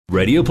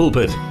Radio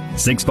Pulpit,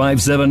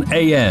 657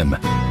 AM.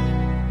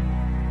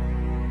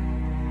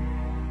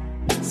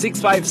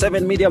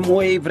 657 medium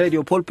wave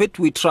Radio Pulpit.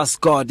 We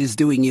trust God is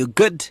doing you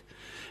good,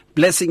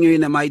 blessing you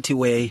in a mighty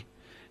way.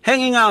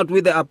 Hanging out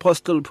with the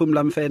Apostle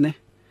Phumla Mfene.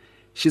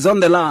 She's on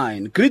the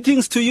line.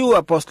 Greetings to you,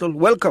 Apostle.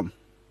 Welcome.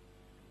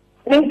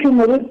 Thank you,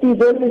 Maruti.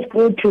 It's always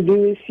good to be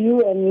with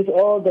you and with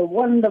all the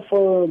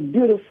wonderful,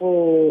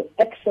 beautiful,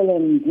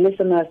 excellent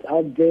listeners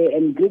out there.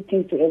 And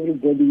greetings to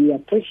everybody. We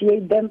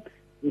appreciate them,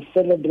 we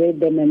celebrate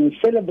them, and we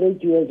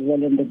celebrate you as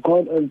well and the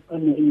God on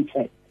the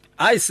inside.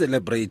 I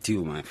celebrate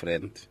you, my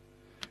friend.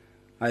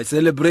 I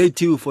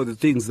celebrate you for the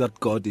things that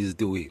God is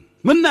doing.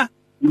 Muna,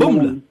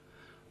 Phumla.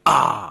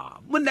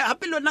 Muna,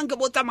 apelo nang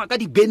bota maka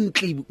di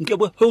Bentley, nke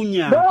bo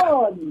honya.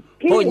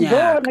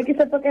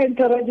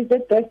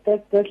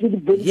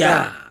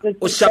 Yeah.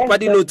 O shapa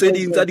dilo tse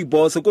ding tsa di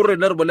boss, ko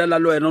rena re bolela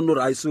le wena no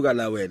ra isuka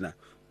la wena.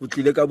 O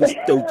tlile ka bo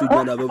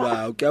stoutsonyana ba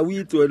ba. Ke a o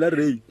itse wena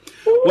Ray.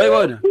 Wa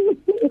bona?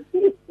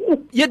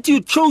 Yet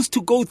you chose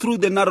to go through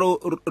the narrow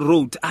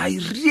road. I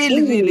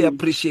really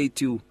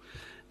appreciate you.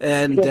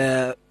 And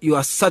you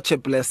are such a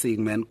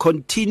blessing, man.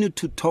 Continue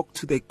to talk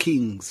to the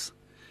kings.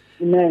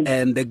 Amen.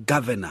 And the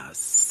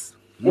governors.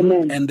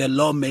 Amen. And the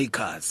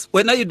lawmakers.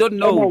 When you don't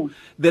know Amen.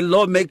 The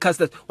lawmakers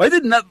that why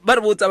did not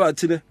about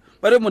today?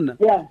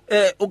 Yeah.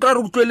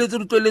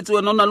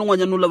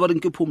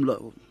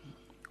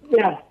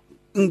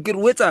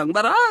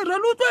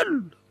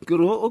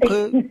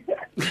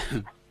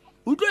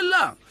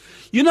 Yeah.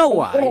 You know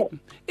why?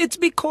 It's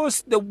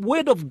because the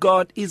word of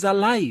God is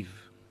alive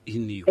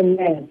in you.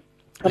 Amen.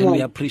 And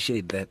we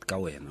appreciate that,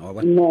 Kawen.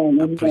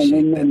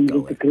 Appreciate that,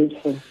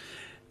 Kawen.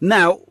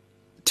 Now,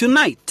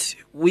 tonight,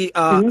 we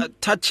are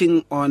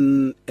touching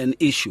on an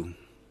issue.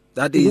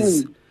 That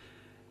is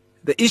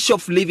the issue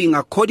of living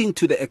according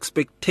to the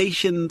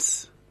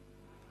expectations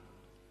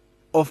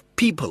of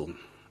people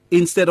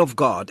instead of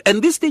God.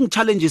 And this thing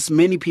challenges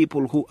many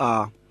people who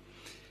are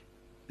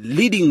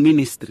leading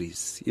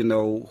ministries, you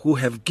know, who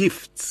have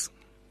gifts.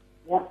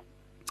 Yeah.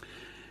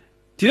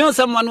 Do you know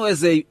someone who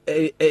has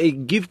a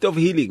gift of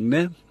healing?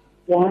 Ne?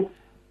 Yeah.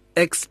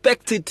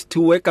 Expect it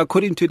to work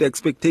according to the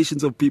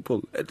expectations of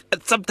people. And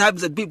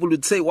sometimes people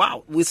would say,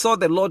 wow, we saw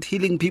the Lord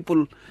healing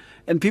people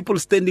and people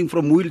standing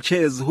from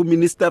wheelchairs who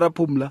minister a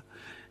Phumla.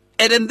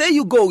 And then there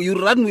you go, you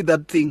run with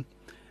that thing.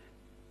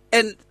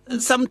 And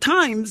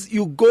sometimes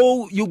you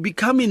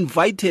become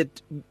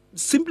invited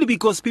simply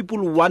because people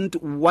want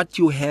what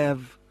you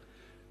have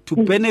to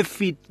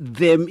benefit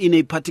them in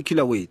a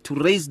particular way, to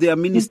raise their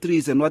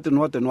ministries and what.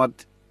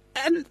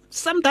 And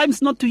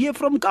sometimes not to hear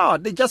from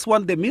God. They just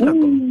want the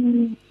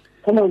miracle.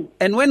 Come on.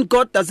 And when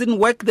God doesn't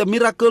work the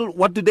miracle,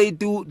 what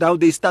do? Now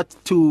they start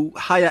to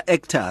hire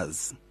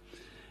actors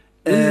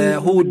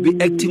who would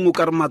be acting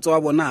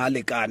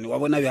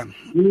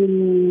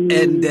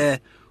and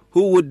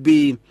who would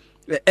be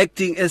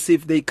acting as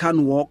if they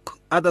can't walk.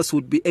 Others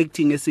would be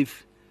acting as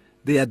if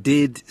they are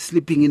dead,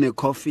 sleeping in a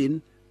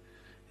coffin,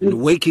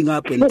 and waking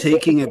up and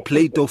taking a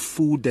plate of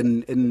food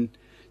and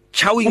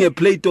chowing a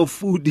plate of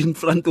food in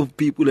front of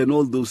people and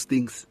all those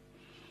things.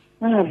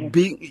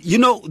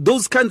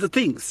 Those kinds of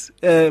things.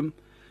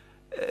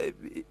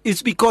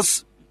 It's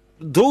because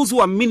those who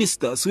are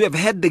ministers, who have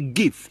had the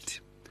gift,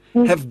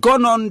 have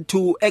gone on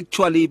to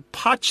actually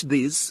patch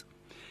this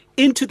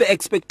into the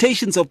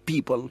expectations of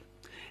people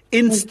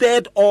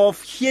instead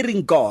of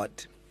hearing God.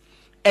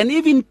 And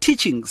even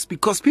teachings,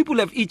 because people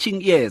have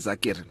itching ears,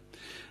 Akiran.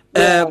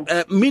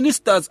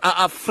 Ministers are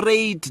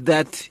afraid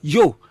that,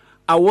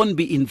 I won't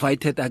be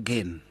invited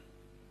again.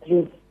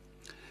 Yes.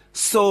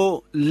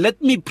 So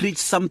let me preach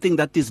something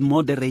that is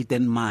moderate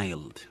and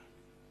mild.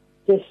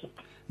 Yes.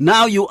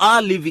 Now you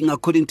are living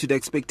according to the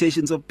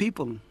expectations of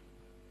people.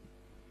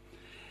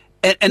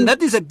 And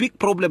that is a big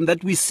problem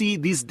that we see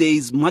these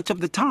days much of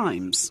the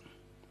times.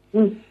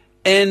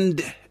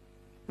 And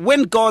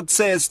when God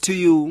says to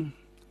you,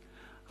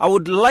 I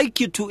would like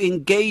you to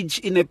engage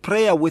in a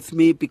prayer with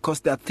me because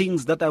there are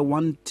things that I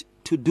want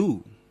to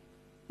do.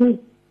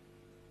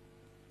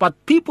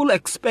 But people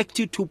expect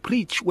you to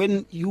preach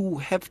when you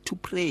have to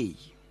pray.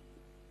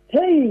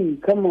 Hey,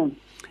 come on.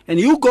 And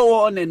you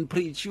go on and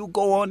preach. You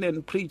go on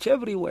and preach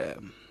everywhere.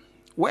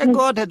 Where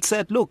God had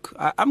said, look,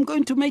 I'm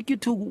going to make you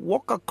to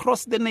walk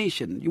across the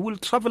nation. You will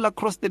travel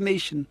across the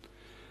nation.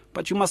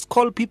 But you must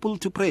call people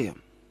to prayer.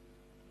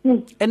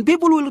 And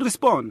people will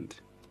respond.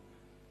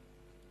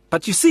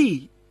 But you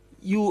see,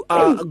 you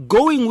are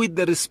going with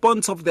the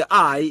response of the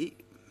eye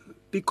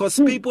because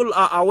people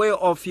are aware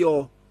of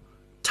your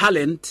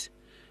talent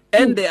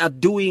and they are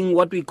doing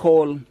what we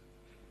call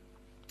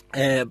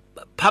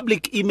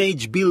public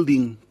image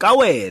building.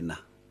 Kawena.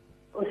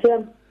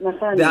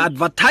 They are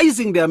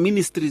advertising their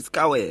ministries.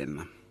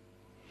 Kawena.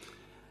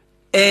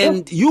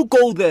 And you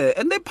go there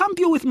and they pump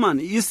you with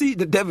money. You see,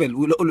 the devil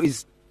will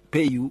always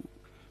pay you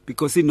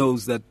because he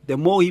knows that the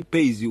more he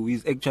pays you,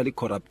 he's actually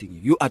corrupting you.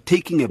 You are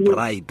taking a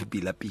bribe,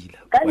 pila.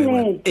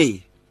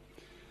 Hey.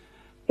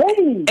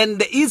 And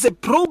there is a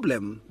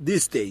problem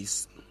these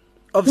days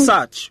of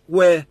such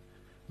where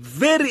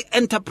very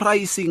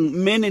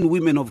enterprising men and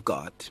women of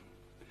God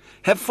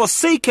have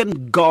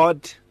forsaken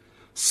God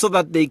so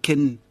that they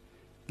can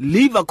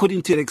live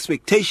according to the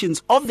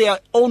expectations of their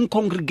own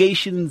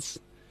congregations,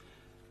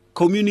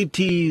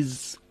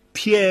 communities,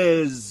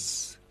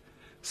 peers,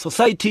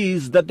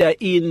 societies that they're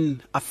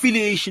in,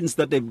 affiliations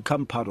that they've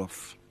become part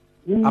of.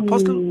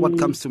 Apostle, what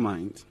comes to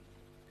mind?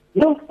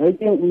 No, I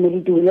think this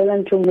is the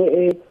reality.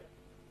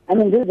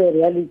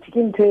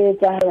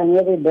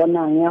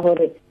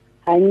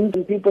 I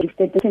need people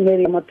expecting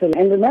very much. And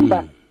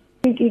remember,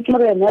 this is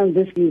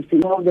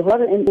the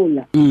horror and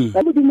Ula. And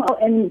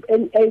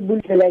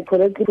able to like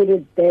correctly put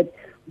it that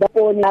the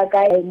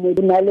wheelchair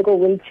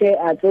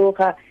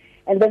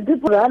and then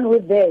people run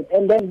with that,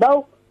 and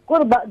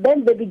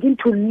then they begin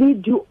to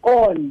lead you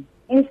on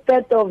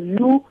instead of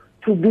you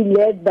to be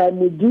led by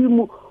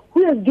Mudimu,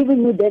 who has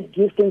given you that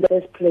gift in the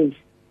first place.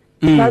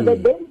 Now the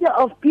danger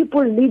of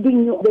people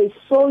leading you, they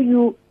saw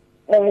you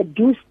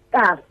do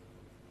stuff.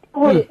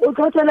 And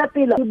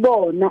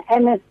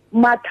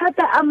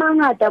matata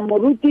amangata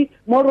moruti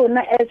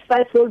morona as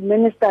fivefold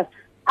ministers.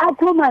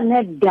 Akuma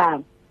net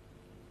down.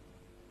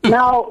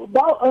 Now,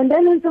 and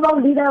then it's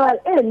about leader.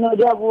 No,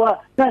 they have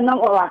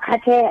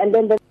and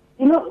then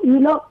you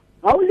know.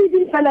 How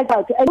leading like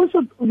that? And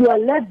also, you are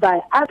led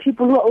by other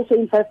people who are also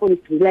in fivefold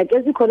ministry. Like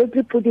as you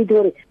correctly put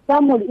it,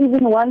 some would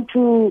even want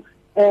to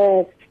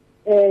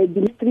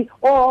ministry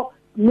or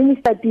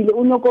minister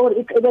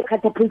till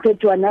catapulted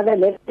to another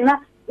level.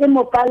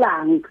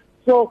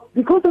 So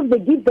because of the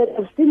gift that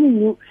I've seen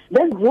in you,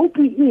 then group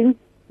in,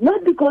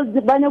 not because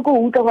the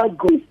Banako Utah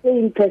is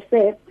saying per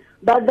se,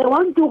 but they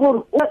want to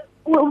go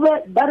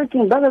over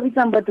barracking,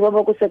 but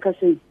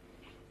Wabako.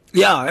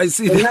 Yeah, I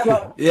see.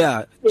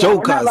 Yeah,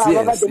 jokers,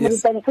 yes.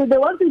 So they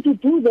want you to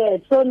do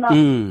that. So now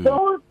the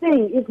whole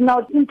thing is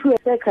now into a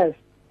circus.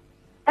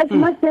 As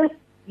much as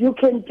you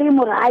can claim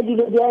or hide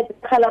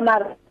it,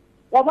 Kalamara.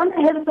 I want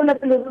to have some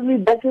of the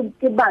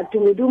back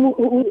to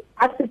do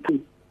accept.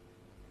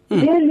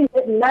 Really,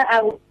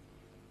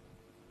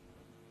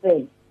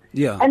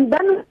 yeah. And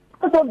then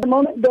because of the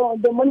moment,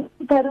 the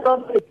monetary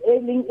of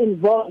ailing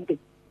involved.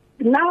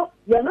 Now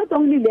you're not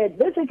only led.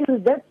 Basically,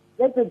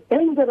 that's a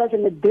dangerous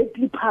and a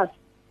deadly path.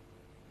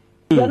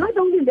 You're not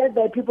only led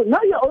by people.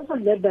 Now you're also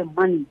led by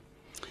money.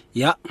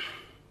 Yeah.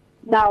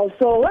 Now,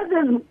 so what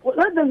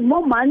there's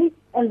more money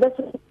and that's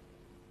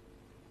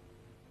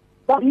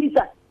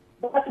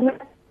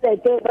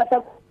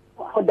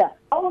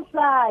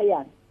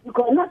outside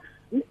because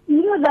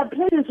the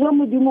places where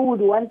Mudimu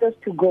would want us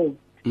to go.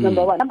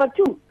 Number one. Number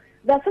two,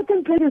 there are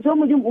certain places where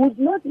Mudimu would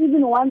not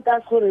even want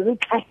us for a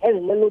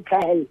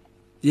local hell.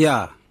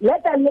 Yeah.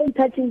 Let alone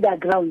touching their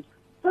ground.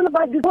 So,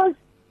 but because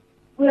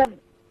we have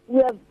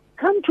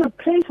come to a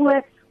place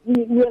where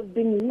we have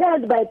been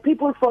led by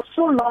people for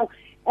so long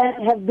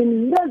and have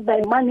been led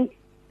by money,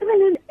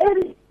 even in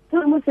every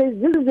time says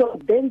this is your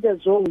danger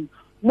zone.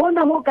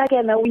 Mona moka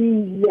kena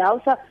we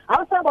also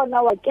on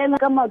our kena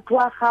kama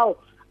tua how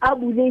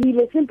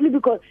simply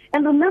because,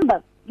 and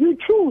remember, you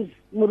choose,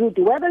 Muruti,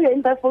 whether you're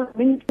in that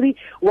ministry,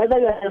 whether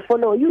you're a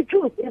follower, you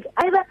choose. It's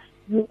either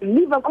you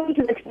live according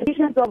to the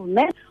expectations of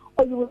men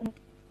or you will.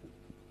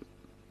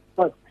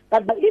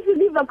 But if you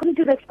live according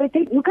to the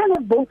expectation, you can't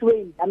have both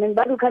ways. I mean,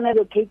 but you can't have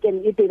your cake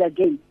and eat it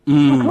again.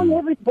 You can't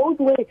have it both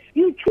ways.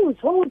 You choose.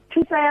 Who would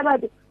choose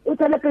about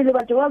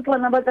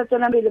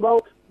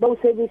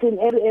service in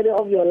every area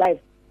of your life?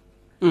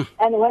 And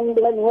when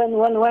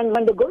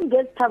the going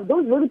gets tough,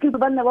 those little people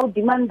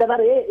demand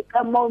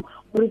come on,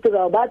 I tell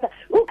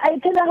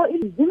you how it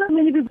is. You know,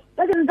 many people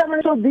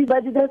so big,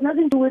 but it has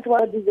nothing to do with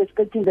what is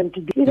expecting them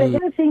to do. It has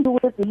everything to do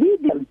with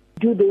lead them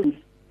do this.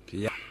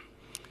 Yeah.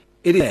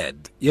 It is,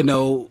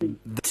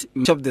 that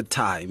much of the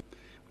time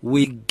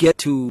we get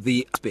to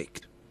the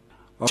aspect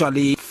of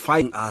actually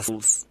finding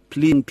ourselves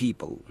pleasing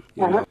people,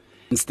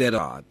 instead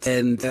of art.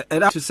 And I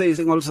have to say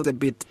also a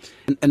bit,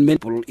 and many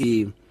people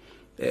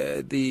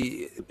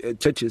the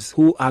churches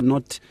who are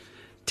not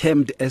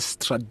termed as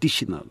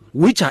traditional,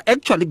 which are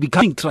actually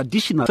becoming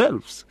traditional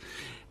themselves,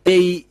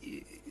 they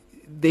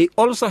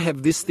also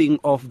have this thing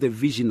of the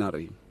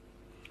visionary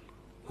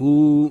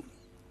or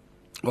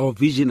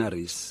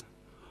visionaries.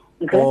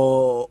 Okay.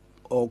 Or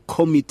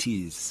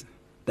committees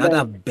that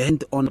are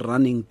bent on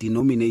running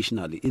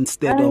denominationally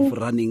instead of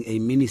running a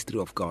ministry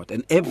of God.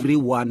 And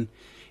everyone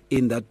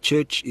in that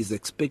church is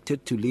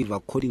expected to live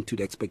according to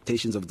the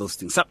expectations of those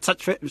things.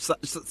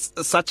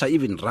 Such are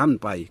even run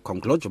by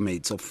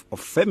conglomerates of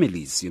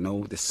families,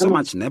 There's so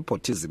much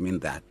nepotism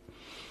in that.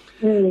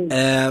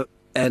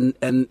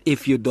 And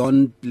if you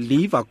don't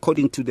live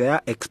according to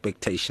their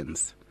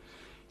expectations,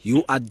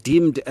 you are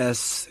deemed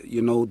as,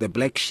 the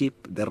black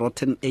sheep, the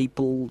rotten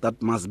apple that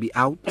must be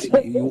out.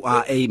 You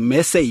are a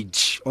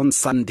message on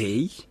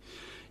Sunday,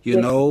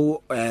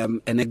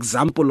 an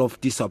example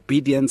of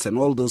disobedience and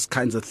all those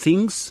kinds of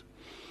things.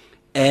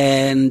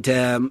 And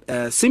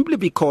simply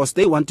because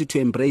they wanted to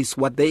embrace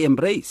what they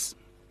embrace.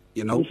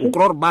 They are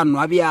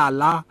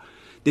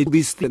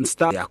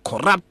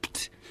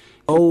corrupt,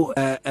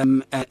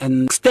 and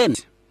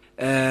extend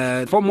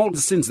from all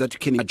the sins that you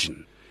can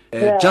imagine.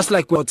 Just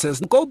like God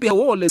says, go behind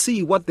the wall and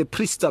see what the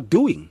priests are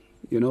doing.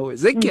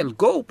 Ezekiel,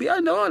 go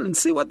behind the wall and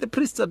see what the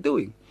priests are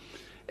doing.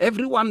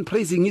 Everyone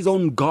praising his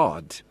own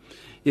God.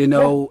 They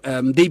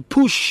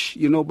push,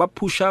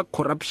 bapusha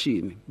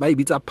corruption, by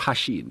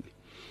passion.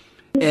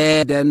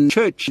 And then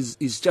church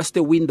is just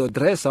a window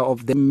dresser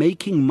of them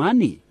making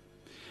money.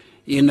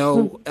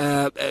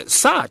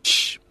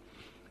 Such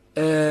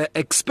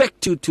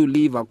expect you to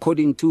live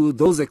according to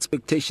those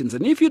expectations.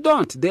 And if you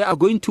don't, they are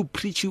going to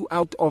preach you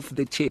out of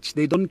the church.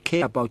 They don't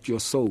care about your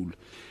soul.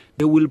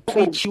 They will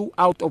preach you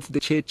out of the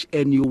church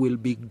and you will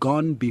be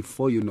gone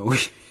before you know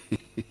it.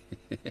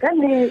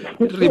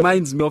 It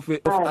reminds me of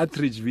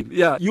Attridgeville.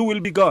 Yeah, you will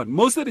be gone.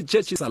 Most of the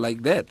churches are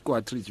like that,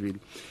 Attridgeville.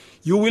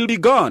 You will be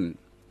gone,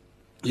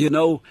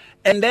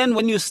 And then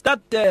when you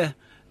start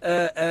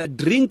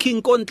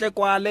drinking kontle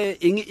kwale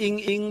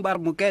ing bar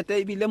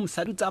mokete ibile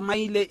mosadi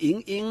tsamaile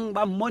ing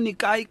ba moni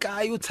kai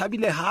o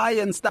tshabile high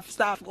and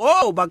stuff.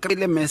 Oh, ba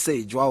krile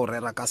message wa o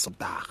rera ka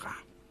sotaga.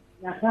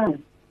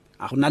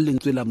 A gona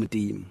lentswe la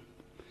modimo.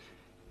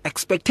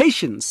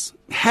 Expectations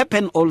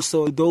happen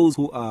also to those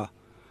who are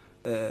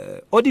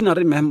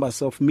ordinary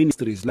members of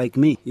ministries like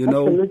me,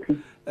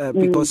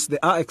 because there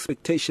are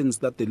expectations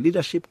that the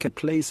leadership can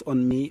place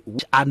on me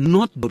which are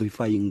not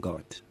glorifying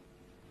God.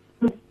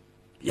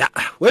 Yeah,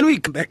 when we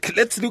come back,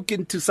 let's look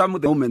into some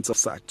of the moments of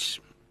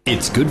such.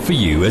 It's good for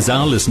you as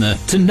our listener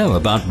to know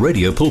about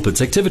Radio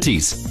Pulpit's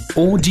activities.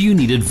 Or do you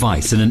need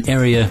advice in an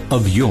area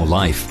of your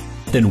life?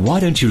 Then why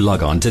don't you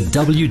log on to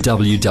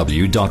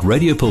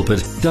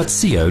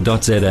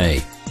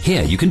www.radiopulpit.co.za.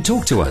 Here you can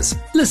talk to us,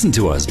 listen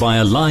to us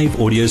via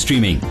live audio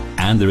streaming,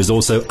 and there is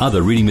also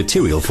other reading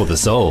material for the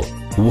soul.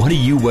 What are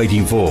you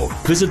waiting for?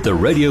 Visit the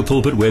Radio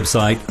Pulpit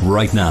website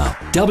right now,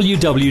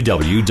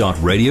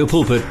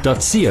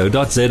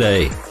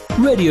 www.radiopulpit.co.za.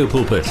 Radio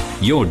Pulpit,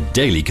 your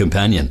daily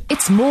companion.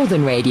 It's more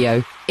than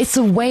radio. It's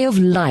a way of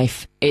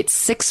life. It's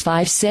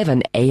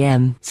 657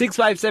 AM.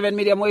 657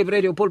 Medium Wave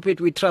Radio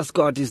Pulpit. We trust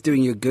God is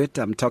doing you good.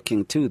 I'm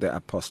talking to the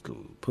Apostle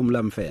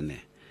Phumla Mfene.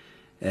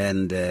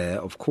 And,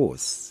 of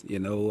course,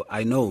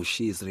 I know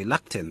she is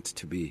reluctant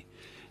to be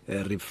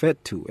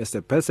referred to as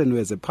a person who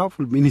has a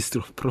powerful ministry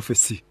of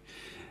prophecy.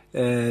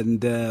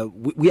 And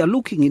we are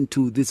looking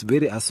into this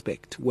very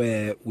aspect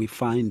where we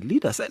find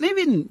leaders and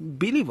even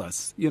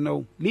believers,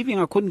 living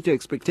according to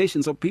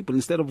expectations of people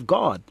instead of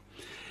God.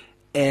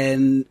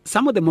 And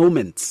some of the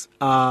moments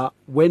are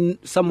when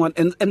someone,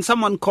 and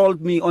someone called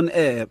me on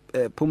air,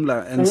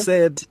 Phumla, and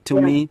said to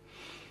me,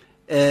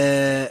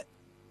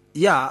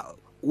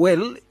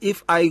 well,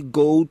 if I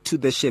go to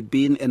the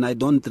shebeen and I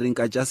don't drink,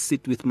 I just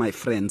sit with my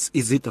friends,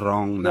 is it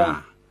wrong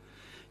now?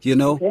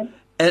 Okay.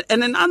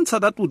 And an answer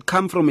that would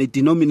come from a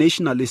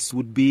denominationalist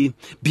would be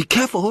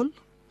careful,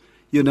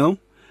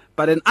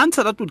 But an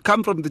answer that would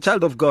come from the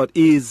child of God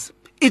is,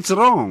 it's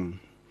wrong.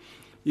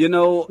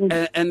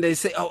 And they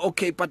say, oh,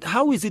 okay, but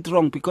how is it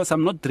wrong? Because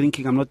I'm not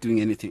drinking, I'm not doing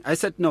anything. I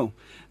said, no,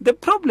 the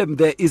problem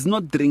there is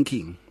not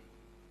drinking.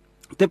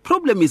 The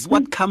problem is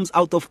what comes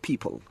out of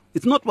people.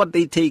 It's not what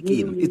they take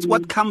in. It's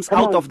what comes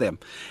out of them.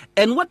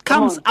 And what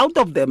comes out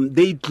of them,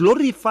 they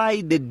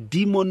glorify the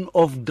demon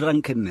of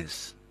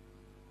drunkenness.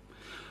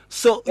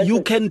 So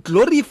you can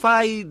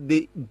glorify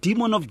the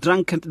demon of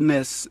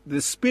drunkenness,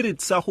 the spirit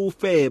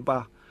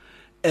sahufeba,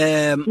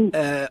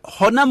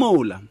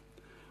 honamola,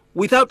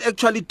 without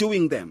actually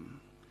doing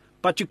them.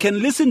 But you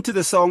can listen to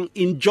the song,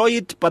 enjoy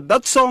it, but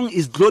that song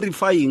is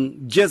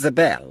glorifying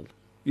Jezebel,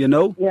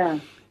 Yeah.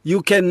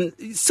 You can,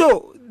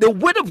 so the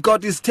word of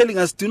God is telling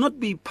us, do not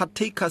be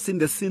partakers in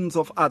the sins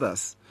of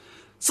others.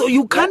 So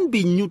you can't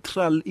be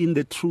neutral in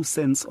the true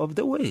sense of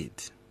the word.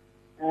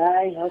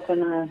 How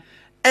can I?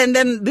 And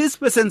then this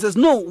person says,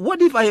 no,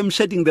 what if I am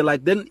shedding the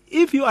light? Then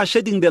if you are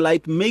shedding the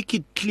light, make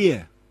it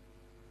clear.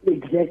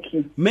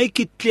 Exactly.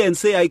 Make it clear and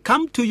say, I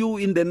come to you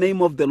in the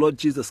name of the Lord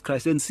Jesus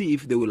Christ, and see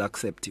if they will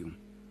accept you.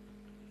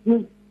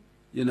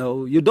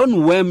 You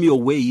don't worm your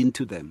way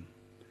into them.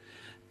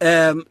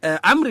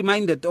 I'm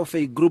reminded of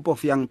a group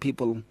of young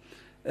people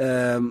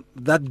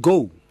that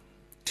go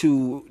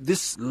to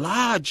this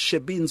large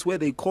shebeens where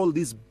they call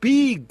these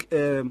big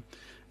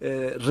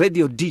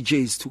radio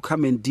DJs to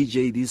come and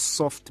DJ this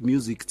soft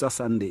music just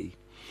Sunday.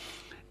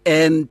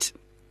 And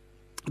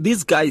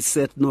these guys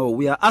said, no,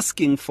 we are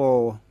asking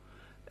for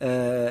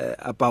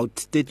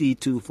about 30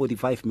 to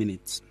 45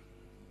 minutes.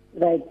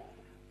 Right.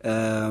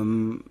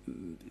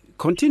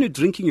 Continue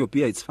drinking your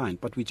beer, it's fine,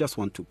 but we just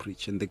want to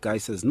preach. And the guy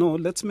says, no,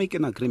 let's make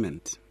an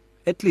agreement.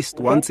 At least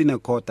once in a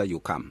quarter you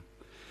come,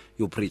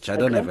 you preach. I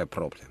don't have a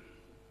problem.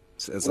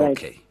 Says,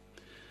 okay.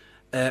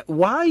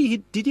 Why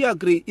did he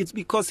agree? It's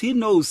because he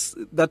knows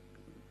that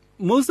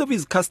most of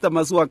his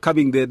customers who are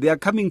coming there, they are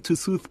coming to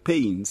soothe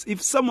pains.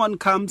 If someone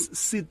comes,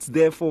 sits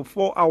there for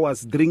 4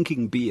 hours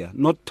drinking beer,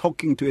 not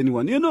talking to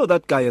anyone,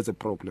 that guy has a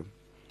problem.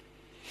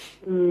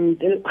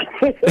 That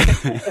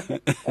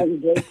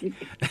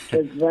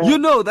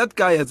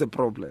guy has a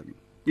problem.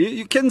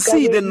 You can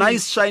see the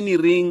nice shiny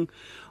ring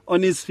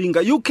on his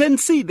finger. You can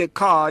see the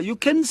car. You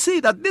can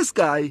see that this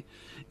guy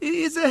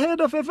is the head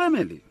of a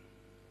family.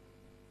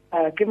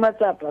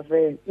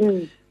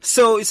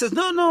 So he says,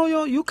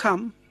 no, you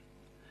come.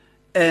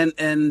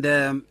 And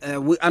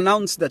we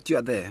announce that you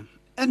are there.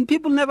 And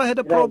people never had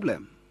a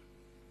problem.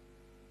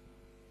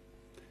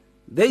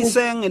 They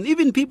sang, and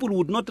even people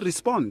would not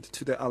respond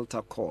to the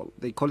altar call.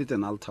 They call it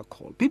an altar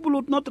call. People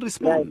would not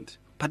respond. Right.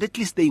 But at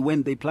least they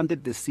went, they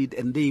planted the seed,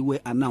 and they were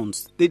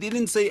announced. They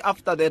didn't say,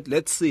 after that,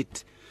 let's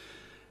sit.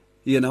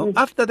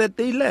 After that,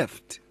 they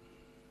left.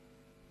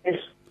 Yes.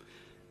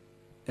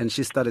 And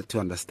she started to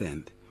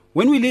understand.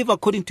 When we live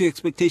according to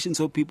expectations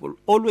of people,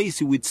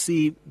 always you would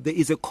see there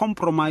is a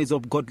compromise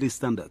of godly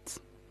standards.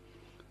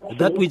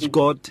 That which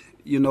God,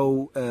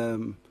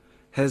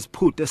 has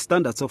put as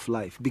standards of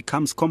life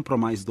becomes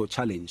compromised or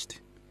challenged,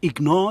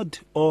 ignored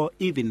or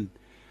even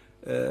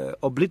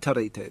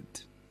obliterated,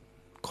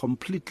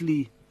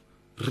 completely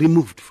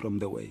removed from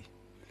the way.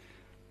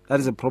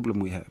 That is a problem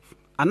we have.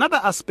 Another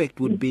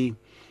aspect would be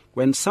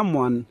when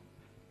someone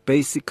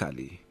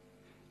basically,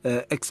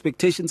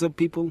 expectations of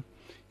people,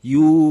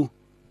 you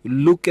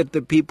look at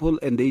the people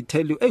and they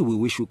tell you, hey, we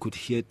wish we could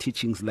hear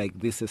teachings like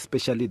this,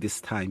 especially this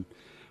time.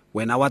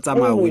 When I watch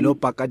we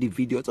look back at the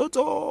videos,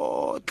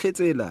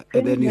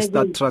 and then you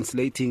start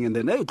translating, and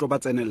then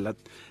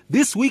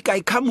this week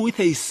I come with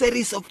a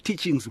series of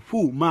teachings.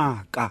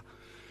 Maka.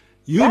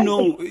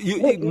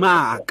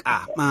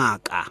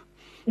 Maka.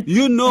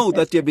 You know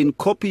that you've been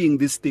copying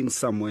these things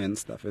somewhere and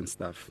stuff.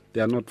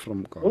 They are not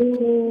from God.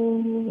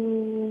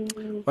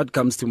 What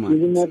comes to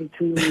mind?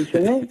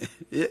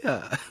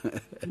 Yeah.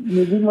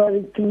 What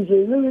is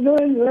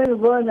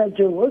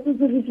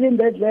between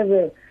that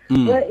level?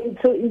 Where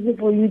it's so easy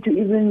for you to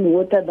even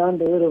water down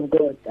the word of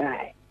God.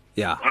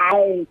 Yeah.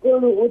 I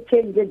go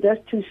change it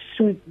just to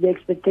suit the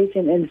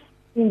expectation and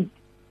feed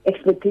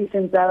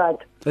expectations are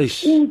out. In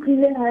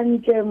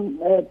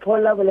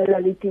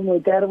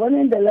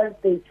the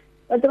last days,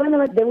 but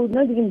they would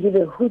not even give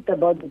a hoot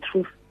about the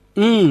truth.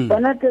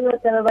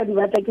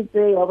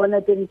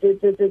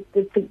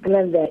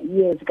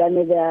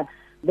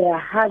 Their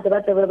heart,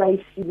 whatever I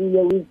see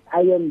with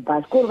iron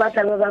bars.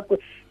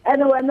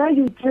 And when now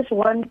you just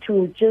want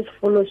to just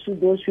follow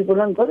suit those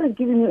people, and God is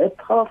giving you a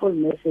powerful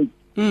message.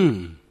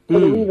 We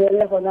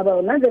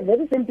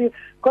very simple,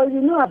 because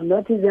I've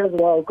noticed as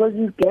well, because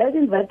you get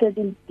invited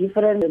in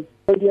different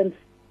audience,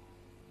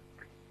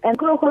 and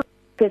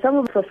some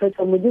of the prophets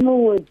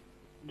would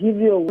give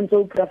you a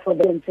window prayer for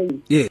them and say,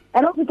 yeah.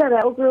 And also,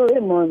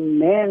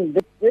 man,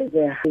 this is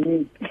yeah.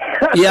 And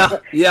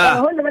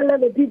all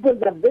the people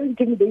are very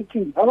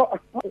intimidating.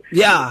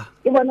 Yeah.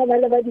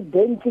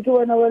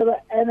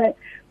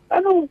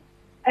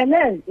 And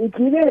then it's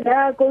either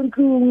that going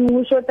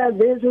to shut at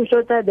this or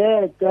shut at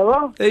that.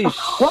 And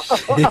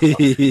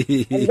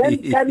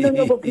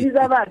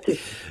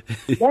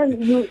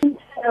then you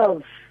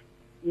yourself,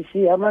 you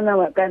see,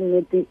 what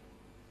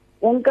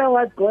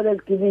God has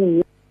given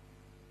you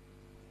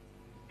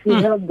to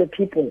help the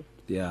people.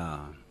 Yeah.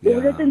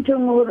 Immediately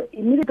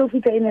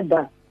in a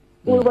bar.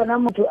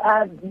 To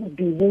add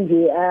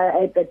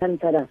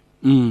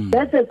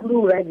that's a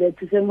clue right there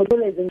to say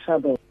Motola is in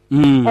trouble.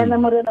 And I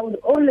would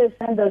always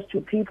send us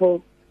to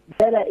people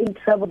that are in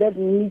trouble that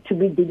need to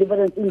be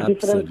delivered in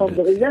different forms.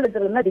 It's not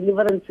that not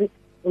deliverance.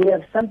 We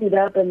have summed it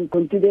up and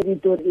considered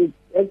it. It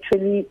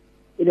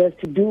has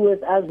to do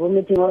with us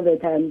vomiting all the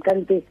time.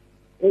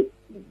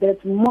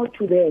 There's more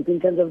to that in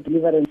terms of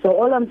deliverance. So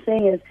all I'm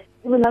saying is,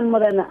 even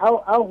on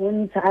our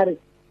wounds are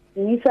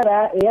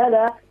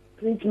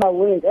preach my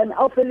word, and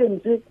our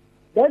feelings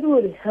that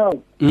would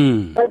help.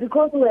 But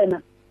because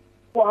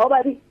this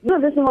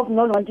thing of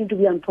not wanting to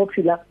be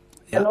unpopular,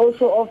 and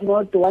also of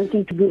not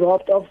wanting to be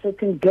robbed of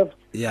certain gifts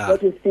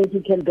that you think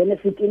you can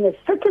benefit in a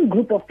certain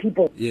group of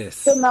people. Yes.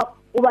 So now,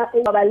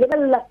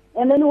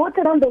 and then you walk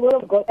around the word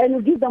of God and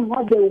you give them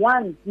what they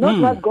want,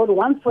 not what God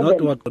wants for them.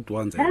 Not what God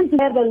wants. And you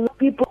have a lot of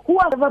people who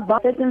are ever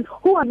baptized,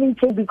 who are being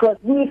changed because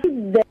we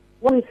think that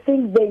what we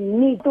think they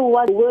need to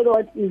what the word of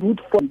God is good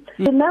for.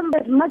 Remember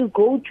that when you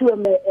go to a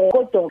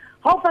court of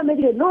how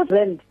family no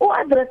rent or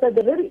address are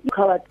the very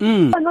covered.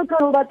 I'm not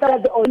talking about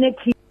the only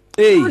key.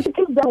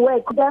 The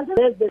work that's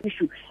the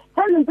issue.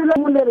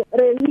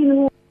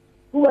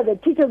 Who are the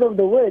teachers of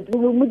the word?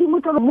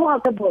 More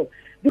accountable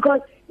because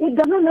it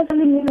doesn't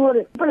necessarily mean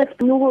people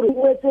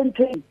expect and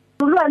train.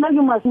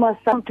 You must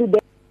come to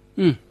them.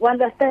 You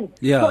understand?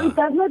 Yeah. So it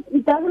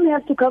doesn't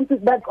have to come to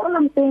that. All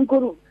I'm saying,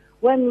 Guru,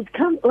 when you've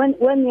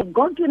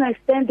gone to an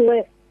extent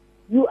where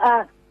you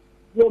are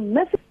your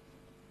message,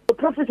 the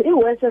prophecy,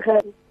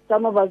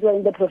 some of us who are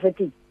in the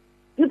prophetic,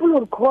 people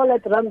will call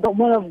it the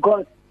word of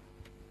God.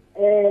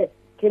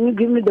 Can you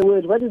give me the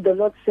word? What is the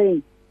Lord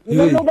saying?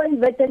 Nobody's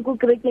vetting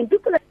correctly.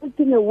 People are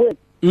speaking a word.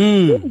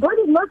 God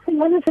is not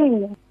saying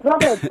anything.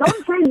 Prophet,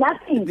 don't say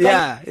nothing.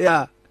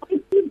 Yeah.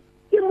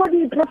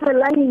 Somebody prophet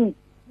lying.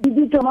 So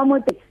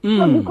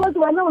because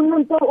we're not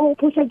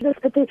pushing the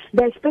expectation,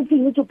 they're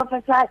expecting you to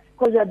prophesy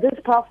because you're this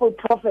powerful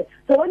prophet.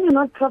 So when you're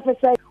not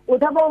prophesying,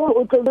 whatever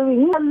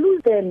you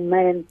lose them,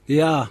 man.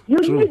 Yeah. You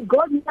need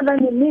God more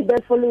than you need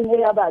that following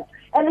here about.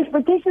 And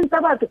expectations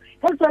about.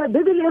 That's why the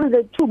Bible is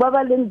the two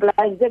Babylon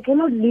blind. They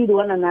cannot lead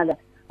one another.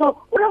 So,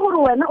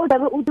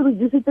 to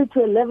reduce it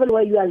to a level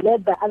where you are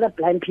led by other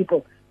blind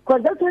people.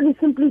 Because that's what it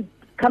simply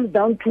comes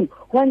down to.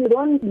 When you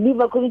don't live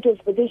according to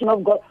expectation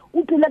of God,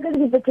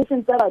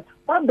 expectations are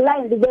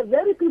blind. The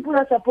very people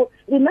are supposed.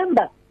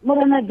 Remember,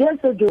 Morana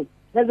Gelsojo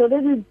has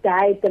already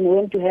died and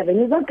went to heaven.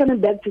 He's not coming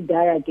back to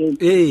die again.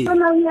 Hey. So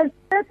now he has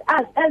set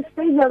us as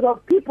saviors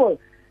of people.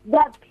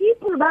 That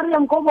people who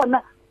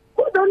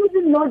don't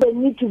even know they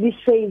need to be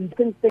saved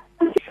can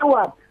show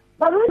up.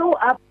 But we show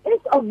up,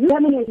 it's of you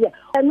coming here.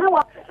 And now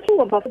I'm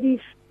sure about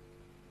this.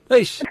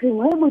 Baba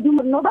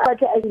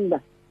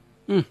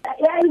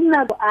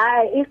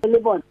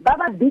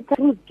bitter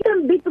truth.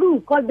 Can be true,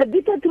 because the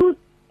bitter truth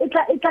it's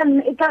a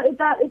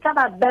better.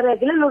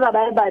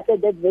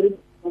 That's very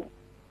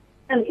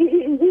and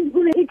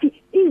it's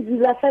easy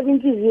like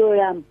 70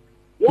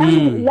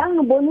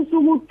 young bonus to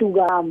so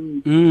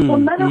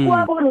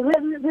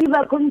live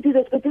according to the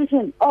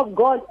expectation of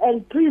God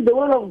and preach the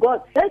word of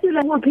God. That's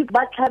what people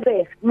back have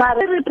my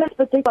very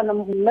perspective on the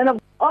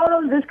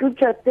all the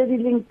scriptures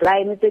studying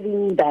blind,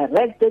 studying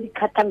direct, studying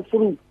cutting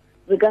through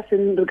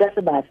regarding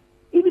about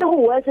even though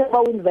whoever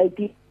invite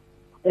you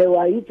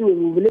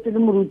to listen to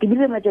Muruti, be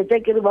much a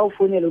check about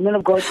phone, men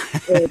of God,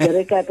 the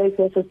record,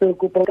 so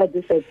Kupa,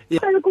 this said. Is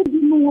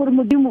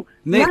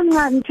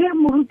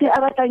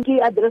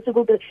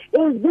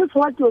this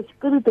what your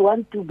spirit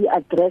wants to be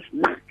addressed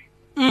now?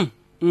 So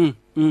we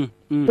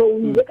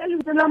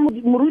can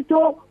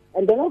Muruto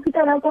and then we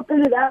can have a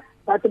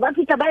but about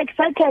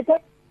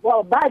excited.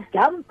 Well, but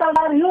jump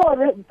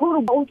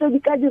also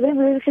because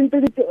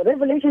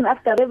revelation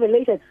after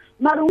revelation.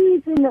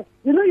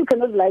 You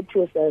cannot lie to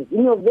yourself.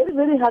 In your very,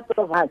 very heart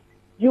of heart,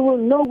 you will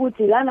know what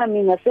Ilana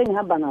means saying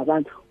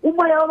Habanavan. I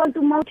want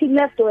to mount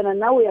left and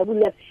now we have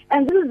left.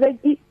 And this is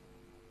like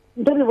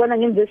don't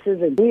want in this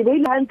season. We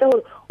really have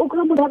to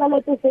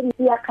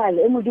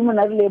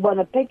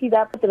pick it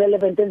up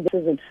relevant in this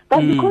season.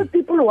 But because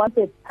people want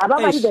it,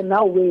 they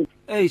now wait.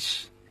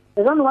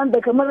 They don't want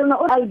the camera.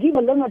 I'll give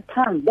a longer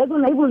time. That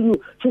will enable you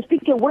to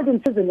speak a word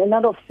in season and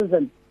not off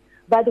season.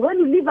 But when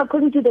you live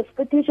according to the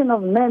expectation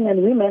of men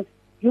and women,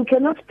 you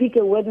cannot speak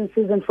a word in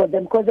season for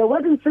them, because the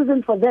word in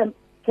season for them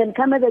can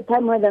come at a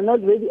time when they're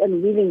not ready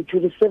and willing to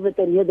receive it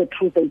and hear the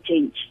truth and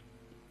change.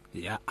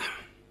 Yeah.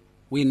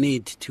 We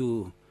need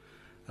to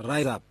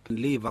rise up and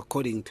live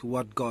according to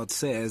what God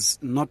says,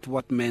 not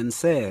what man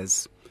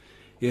says,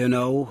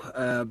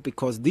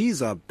 because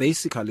these are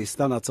basically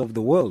standards of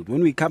the world.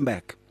 When we come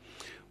back,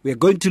 we are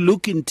going to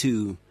look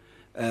into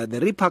the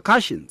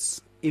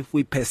repercussions if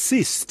we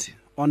persist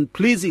on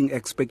pleasing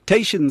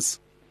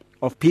expectations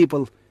of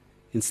people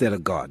instead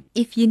of God.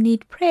 If you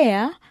need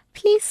prayer,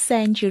 please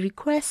send your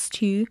request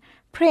to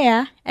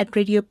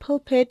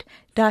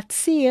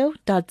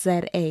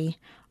prayer@radiopulpit.co.za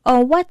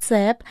or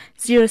WhatsApp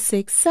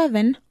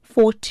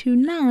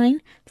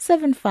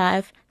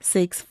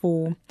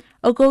 067-429-7564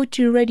 or go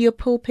to Radio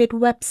Pulpit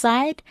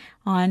website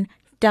on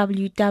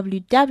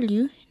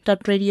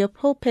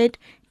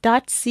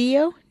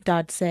www.radiopulpit.co.za.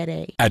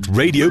 At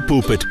Radio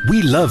Pulpit,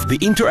 we love the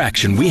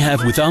interaction we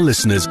have with our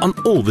listeners on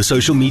all the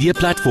social media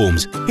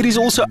platforms. It is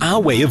also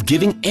our way of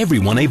giving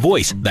everyone a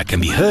voice that can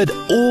be heard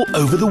all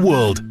over the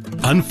world.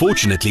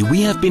 Unfortunately,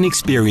 we have been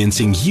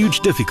experiencing huge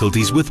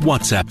difficulties with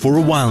WhatsApp for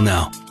a while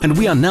now, and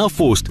we are now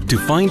forced to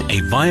find a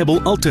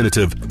viable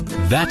alternative.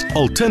 That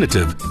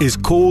alternative is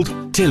called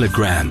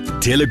Telegram.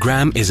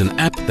 Telegram is an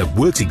app that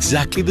works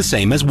exactly the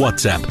same as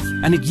WhatsApp,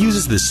 and it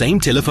uses the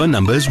same telephone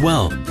number as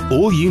well.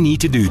 All you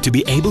need to do to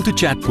be able to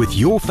chat with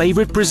your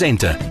favorite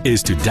presenter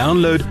is to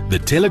download the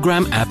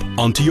Telegram app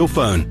onto your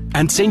phone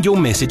and send your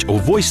message or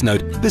voice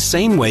note the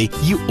same way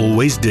you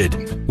always did.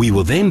 We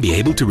will then be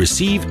able to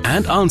receive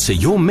and answer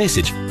your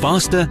message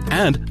faster,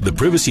 and the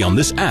privacy on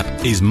this app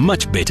is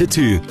much better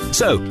too.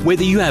 So,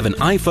 whether you have an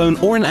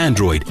iPhone or an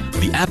Android,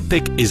 the app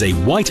pic is a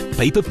white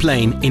paper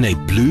plane in a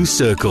blue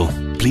circle.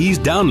 Please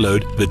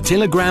download the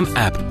Telegram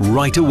app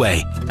right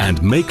away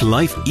and make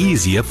life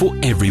easier for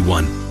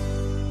everyone.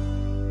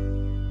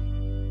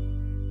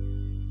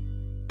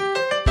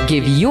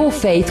 Give your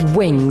faith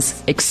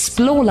wings.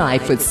 Explore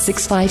life with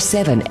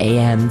 657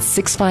 AM.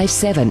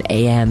 657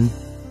 AM.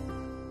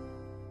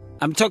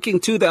 I'm talking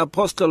to the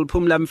Apostle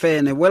Phumla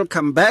Mfene.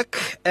 Welcome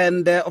back.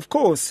 And of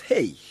course,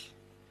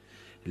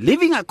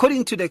 living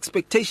according to the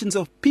expectations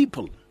of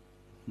people,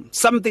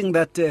 something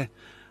that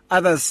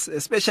others,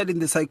 especially in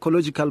the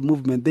psychological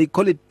movement, they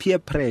call it peer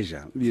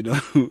pressure,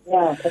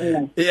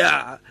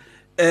 Yeah.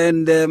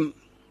 And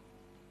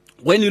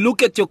when you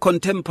look at your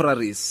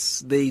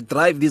contemporaries, they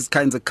drive these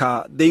kinds of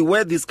cars, they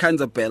wear these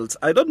kinds of belts.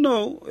 I don't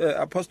know,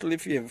 Apostle,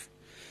 if you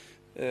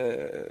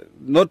have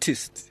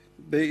noticed,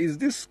 there is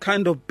this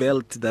kind of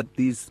belt that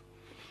these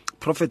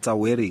prophets are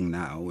wearing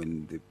now.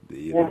 And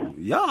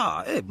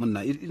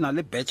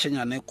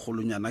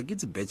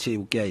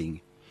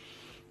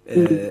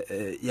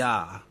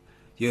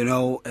you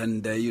know,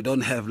 and you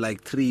don't have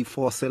like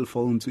 3-4 cell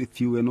phones with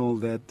you and all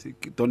that. You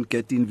don't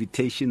get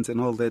invitations and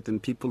all that,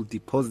 and people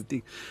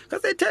depositing.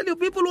 Because they tell you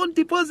people won't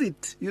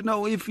deposit. You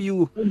know, if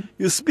you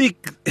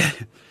speak,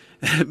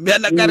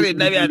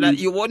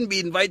 you won't be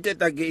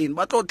invited again.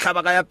 But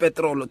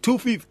petrol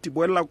 250.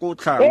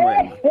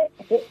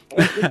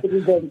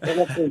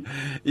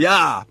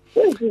 Yeah.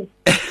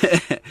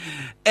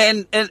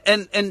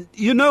 And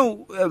you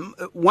know,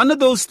 one of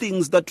those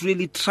things that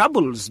really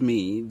troubles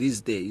me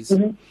these days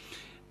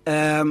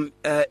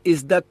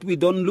is that we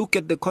don't look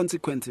at the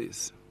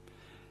consequences,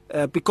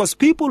 because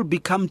people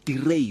become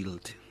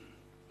derailed.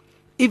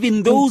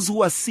 Even those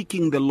who are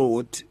seeking the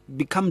Lord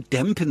become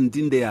dampened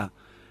in their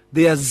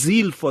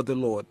zeal for the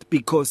Lord,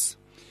 because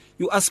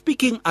you are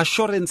speaking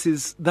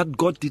assurances that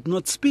God did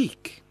not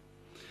speak.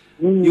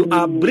 You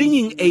are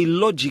bringing a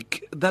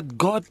logic that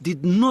God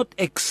did not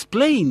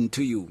explain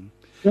to you.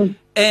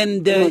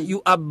 And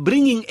you are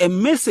bringing a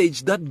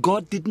message that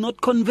God did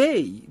not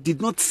convey,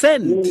 did not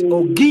send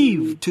or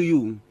give to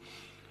you.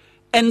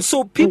 And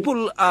so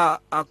people are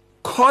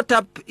caught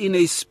up in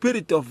a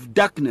spirit of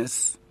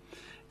darkness.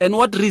 And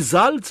what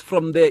results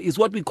from there is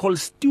what we call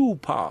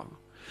stupor.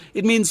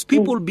 It means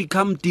people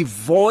become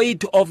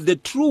devoid of the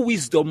true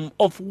wisdom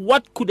of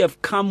what could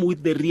have come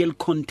with the real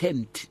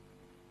content.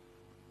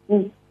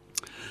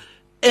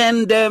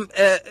 And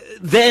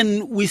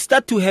then we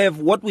start to have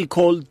what we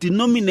call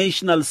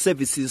denominational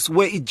services,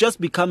 where it just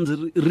becomes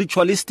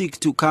ritualistic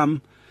to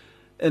come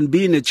and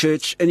be in a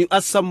church. And you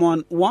ask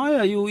someone, why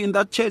are you in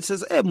that church?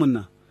 Says,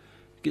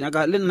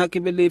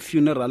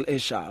 funeral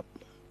sharp.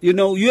 You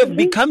know, you have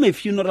become a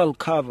funeral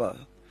cover,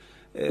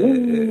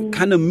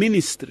 kind of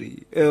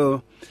ministry,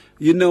 you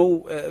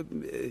know,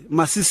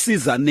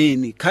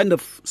 masisizaneni kind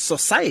of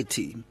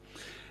society.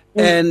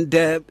 And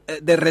the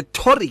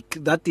rhetoric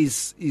that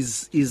is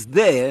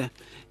there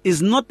is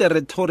not the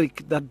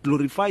rhetoric that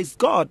glorifies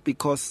God,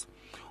 because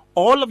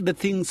all of the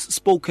things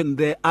spoken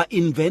there are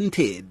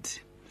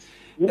invented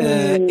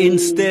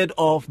instead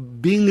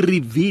of being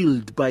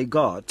revealed by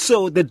God.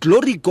 So the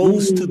glory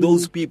goes to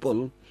those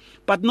people,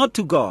 but not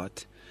to God.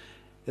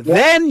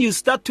 Then you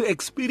start to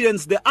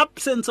experience the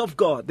absence of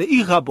God, the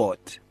Ichabod,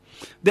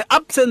 the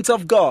absence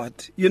of God,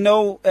 you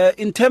know,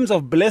 in terms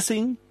of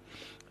blessing.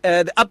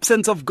 The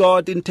absence of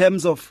God in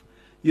terms of,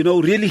 you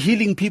know, really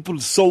healing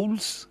people's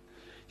souls,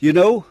 you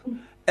know.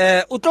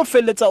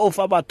 Utofeletsa of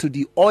about to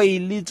the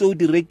oil, it's all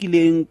the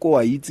rekileng ko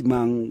itsi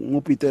mang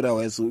mo Peter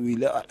wa so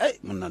ile ai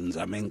mona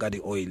nzamenga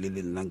the oil le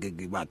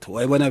nangeke batho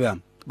wa bona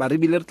ba ba re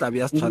bile re tla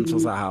bya tshwantsho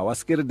sa ha wa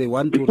skere they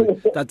want to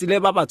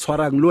tatile ba ba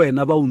tshwarang lo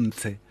wena ba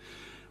untshe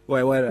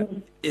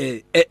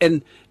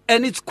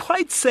and it's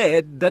quite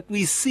sad that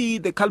we see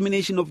the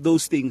culmination of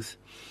those things.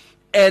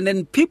 And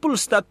then people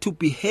start to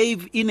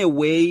behave in a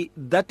way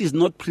that is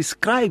not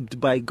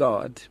prescribed by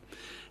God.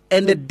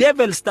 And the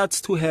devil starts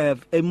to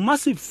have a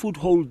massive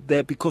foothold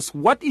there, because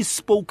what is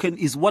spoken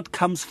is what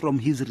comes from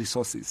his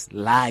resources.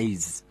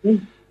 Lies.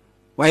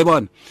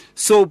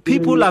 So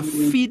people are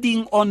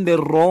feeding on the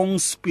wrong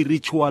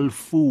spiritual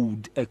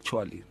food,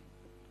 actually.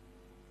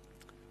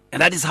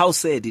 And that is how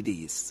sad it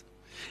is.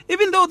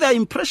 Even though there are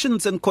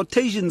impressions and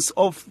quotations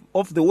of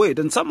the word.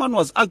 And someone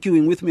was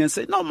arguing with me and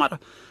said, no matter.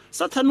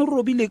 Satan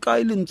robile ka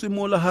ilentse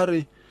mola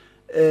hare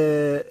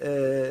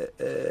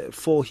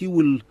for he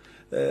will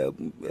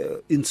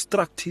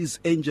instruct his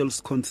angels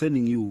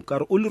concerning you.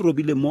 Kar uli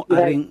robile mo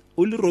areng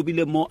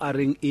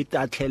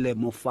itatlele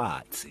mo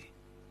fatshe.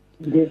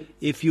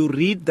 If you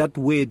read that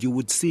word, you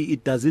would see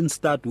it doesn't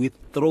start with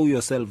throw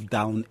yourself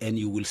down and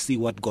you will see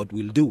what God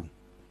will do.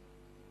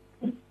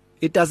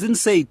 It doesn't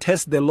say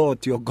test the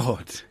Lord your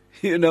God,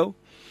 you know.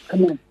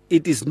 Come on.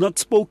 It is not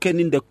spoken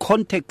in the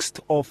context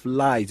of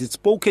lies. It's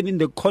spoken in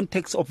the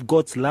context of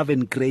God's love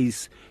and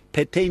grace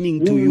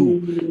pertaining to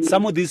you.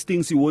 Some of these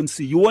things you won't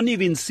see. You won't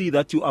even see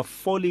that you are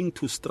falling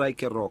to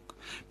strike a rock,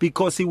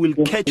 because he will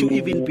catch you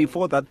even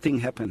before that thing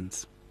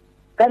happens.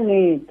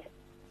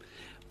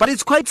 But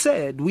it's quite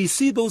sad. We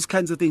see those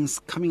kinds of things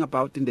coming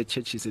about in the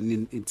churches,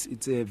 and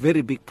it's a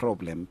very big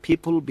problem.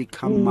 People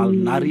become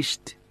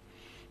malnourished.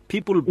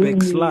 People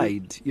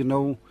backslide, you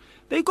know.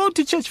 They go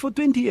to church for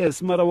 20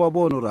 years.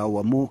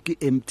 Marawabono moki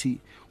empty.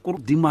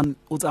 What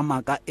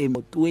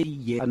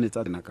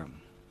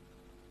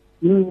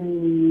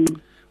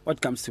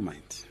comes to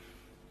mind?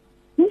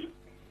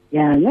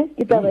 Yeah,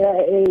 we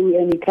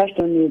touched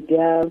on it. They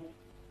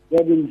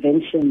have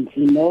inventions,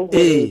 you know.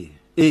 The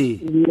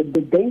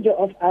danger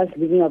of us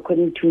living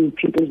according to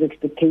people's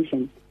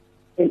expectations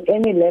in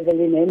any level,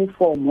 in any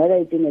form, whether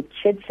it's in a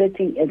church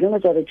setting, as long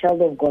as you're a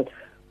child of God.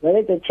 Whether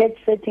it's a church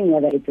setting,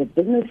 whether it's a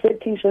business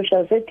setting,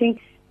 social setting,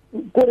 you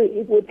know,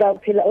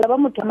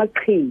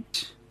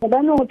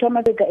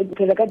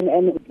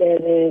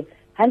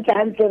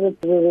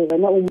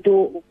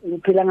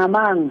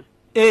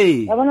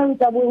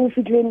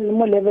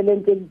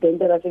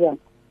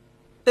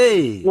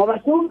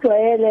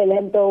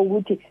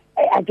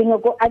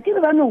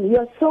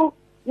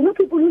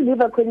 people who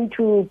live according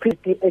to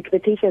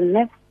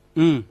expectation,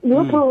 you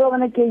know,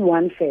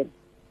 one fair.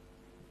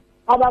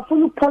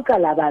 abafuna ukuphoqa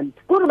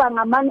labantu kuba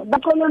ngamanye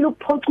baqolela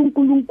ukuphoqa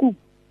uNkulunkulu.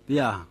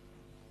 Yeah.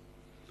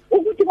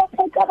 Ukuthi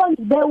baphoqa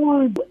abantu, they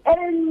will do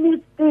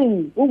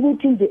anything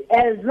ukuthi nje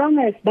as long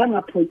as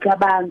bangaphoqa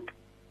abantu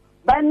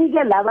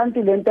banike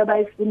labantu lento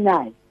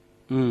abayifunayo.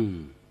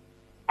 And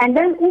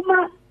then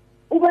uma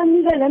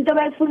ubanike lento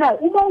abayifunayo,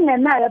 uma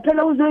ungenayo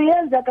phela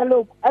uzoyenza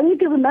kalokho. I need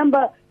to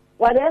remember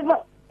whatever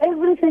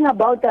everything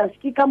about us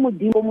kika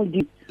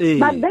mudimo.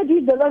 But that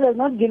is the Lord has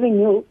not given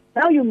you.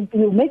 Now you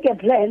make a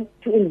plan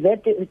to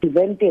invent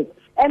it.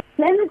 And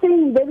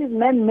anything that is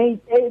man-made,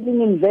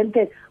 being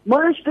invented,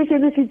 more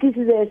especially cities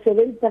is a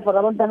 70 for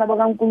abantwana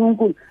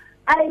bakaNkulunkulu.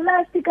 I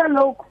last tika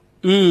lokho.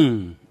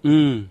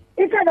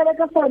 It's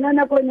a for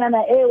nana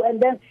konyana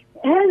and then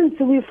hence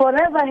we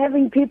forever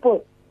having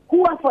people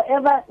who are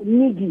forever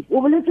needy.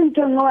 We listen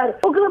to Noah.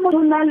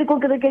 Ukremotunali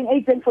kokrekeng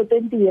 18 for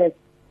 20 years.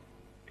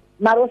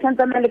 Maro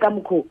Santa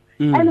Malikamuko.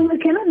 And we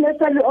cannot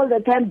necessarily all the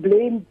time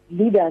blame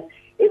leaders.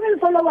 Even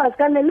followers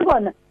can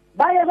live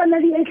by a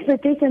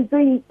expectation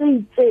saying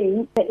in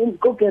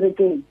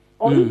Kokereke.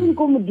 Or even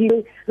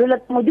Komudi,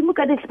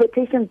 Modimuka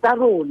expectations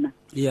are on.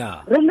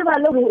 Yeah.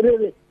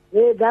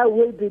 That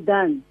will be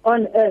done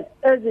on earth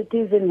as it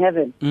is in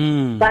heaven.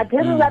 But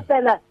that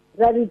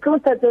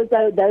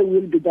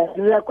will be done.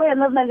 We are quite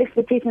another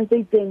expectation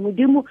saying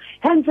Mudimu,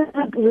 hence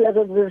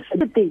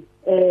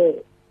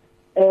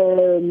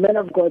man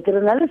of God.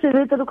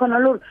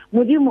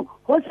 Mudimu,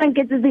 what's the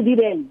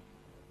dividend?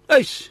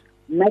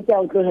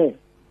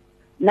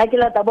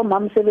 Nakila tabo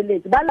mam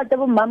sevelet. Bala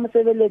tabo mam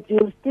sevelet.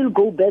 You still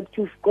go back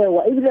to square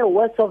one. Even the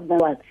worst of the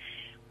one.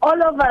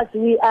 All of us,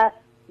 we are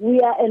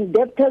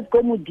indebted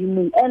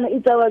komudimu, and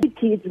it's our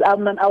duty. It's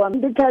our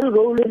military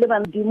role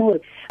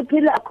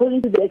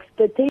according to the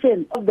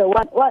expectation of the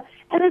one.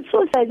 And it's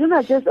so sad. You're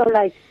not just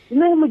like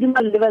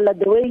mudimu level like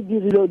the way you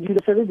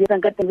the service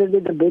and get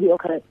the body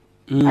okay.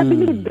 I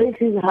think it breaks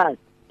his heart.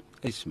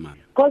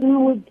 Because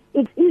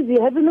it's easy.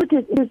 Have you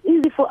noticed? It's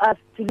easy for us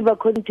to live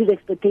according to the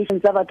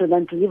expectations of Aton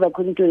and to live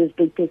according to the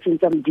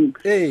expectations of Jim.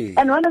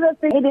 And one of the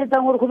things it is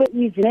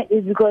easy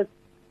is because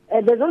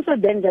there's also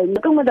danger. You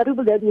come with the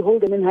people that we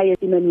hold them in high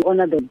esteem and we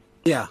honor them.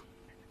 Yeah.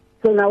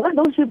 So now when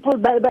those people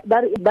that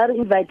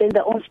invite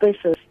their own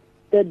specials,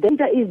 the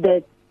danger is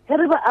that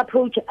whoever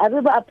approach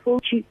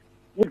you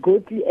with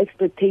godly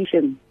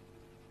expectation.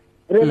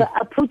 Whoever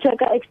approach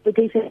our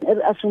expectation,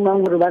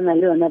 assuming we're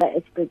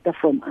expect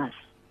from us.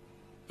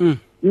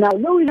 Now,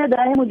 no, we had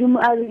I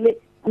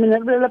mean,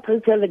 a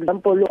practical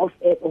example of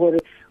or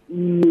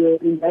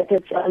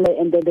invited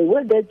and the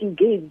word that you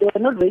gave, they were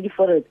not ready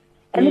for it.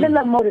 And then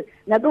more,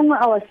 not only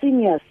our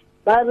seniors,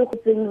 but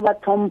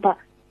Tompa,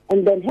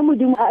 and then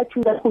Hemudim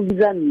actually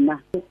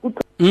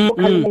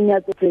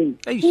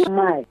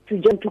to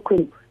jump to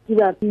Queen, give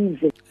up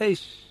easy.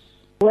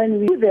 When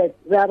we do that,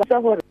 we have a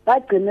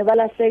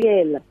never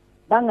say,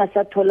 Banga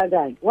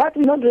Satolagan. What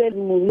we not ready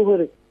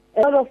move a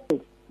lot of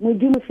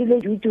Mudim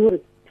village to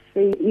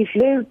say if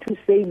you're to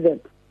save them,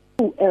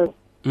 who else?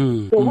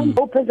 So one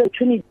opens the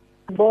Trinity,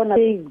 born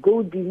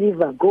go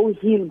deliver, go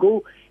heal,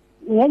 go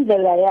do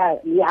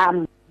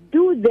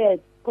that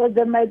because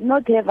they might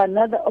not have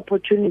another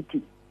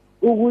opportunity.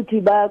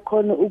 Ugutiba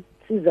kono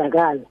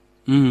uksizagal.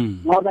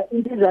 Ngoba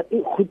into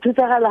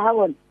kuthusakala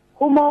hawon.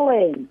 Kuma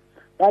wen.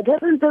 That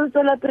happens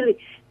to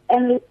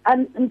and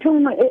until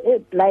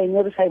blind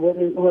never say what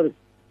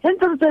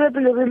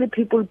really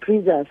people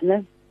pleasers,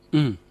 ne?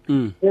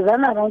 They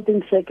run around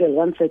in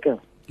one circle.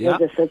 Yeah.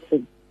 That's the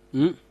thing.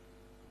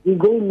 You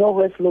go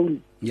nowhere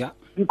slowly. Yeah.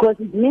 Because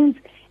it means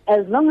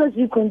as long as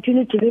you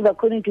continue to live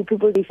according to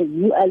people's vision,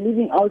 you are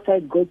living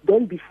outside God.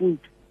 Don't be fooled.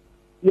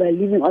 You are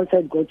living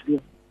outside God's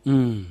will.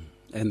 And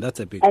that's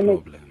a big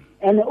problem.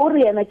 And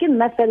I can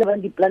not tell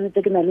the planet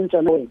taking a lunch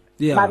on oil.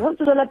 Yeah.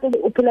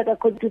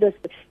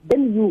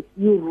 Then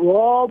you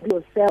rob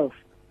yourself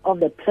of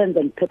the plans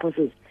and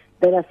purposes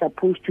that are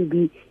supposed to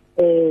be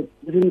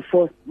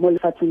reinforced.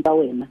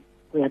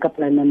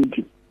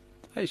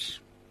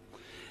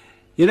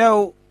 You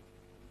know,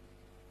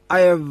 I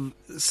have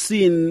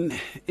seen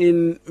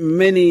in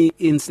many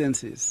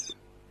instances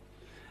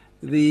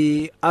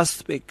the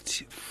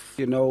aspect,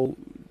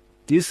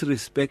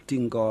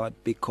 disrespecting God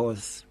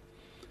because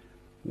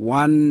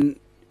one,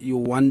 you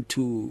want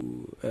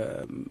to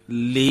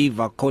live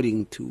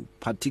according to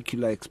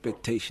particular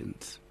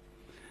expectations.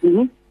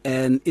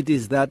 And it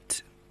is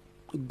that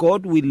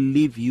God will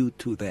leave you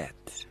to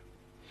that.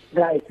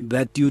 Right.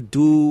 That you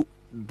do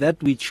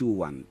that which you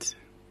want.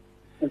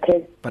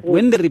 Okay. But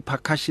when the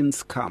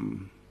repercussions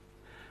come,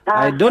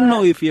 I don't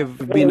know if you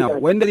have been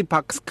out. When the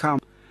repercussions come,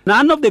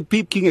 none of the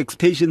peaking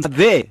expectations are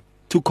there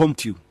to come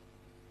to you.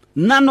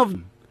 None of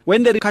them.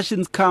 When the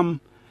repercussions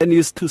come, and you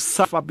used to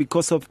suffer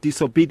because of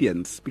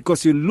disobedience,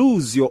 because you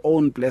lose your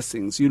own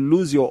blessings, you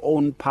lose your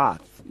own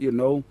path,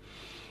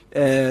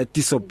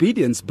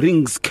 disobedience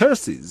brings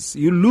curses.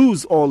 You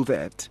lose all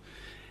that.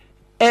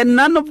 And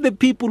none of the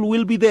people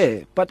will be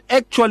there, but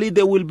actually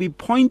they will be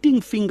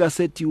pointing fingers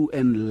at you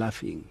and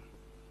laughing.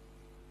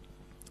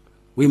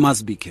 We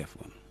must be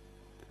careful.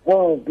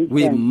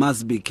 We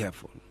must be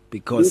careful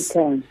because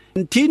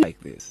continue like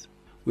this.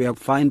 we have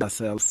find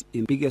ourselves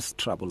in biggest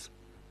troubles.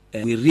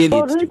 And we really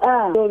need to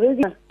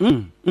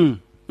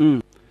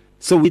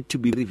So we need to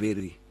be very,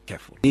 very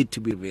careful.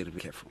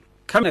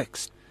 Come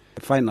next,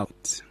 find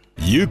out.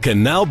 You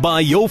can now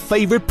buy your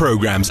favorite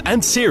programs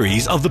and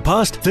series of the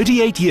past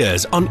 38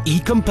 years on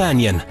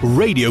eCompanion,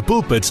 Radio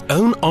Pulpit's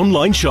own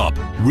online shop.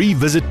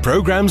 Revisit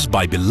programs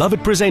by beloved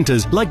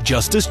presenters like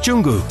Justice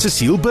Chungu,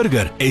 Cecile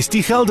Burger,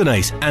 Esti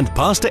Geldenhuys, and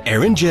Pastor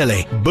Aaron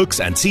Jelle.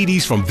 Books and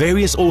CDs from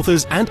various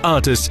authors and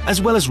artists,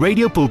 as well as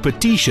Radio Pulpit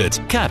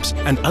t-shirts, caps,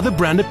 and other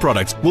branded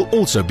products will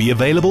also be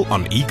available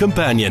on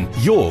eCompanion,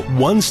 your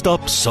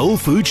one-stop soul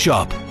food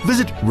shop.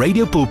 Visit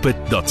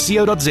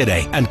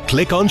radiopulpit.co.za and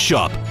click on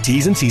shop.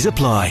 T's and C's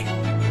apply.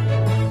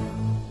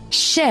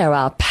 Share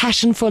our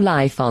passion for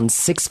life on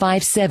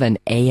 657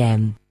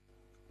 AM.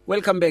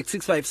 Welcome back,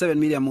 657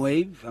 Medium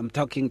Wave. I'm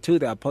talking to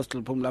the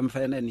Apostle Phumla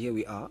Mfene, and here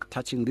we are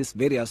touching this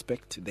very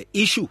aspect, the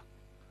issue,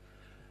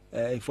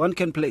 if one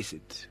can place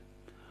it,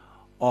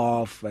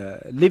 of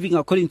living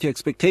according to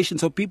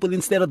expectations of people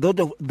instead of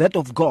that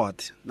of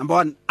God. Number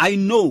one, I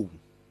know,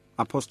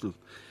 Apostle,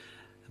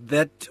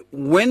 that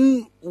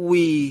when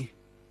we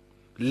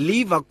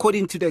live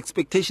according to the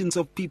expectations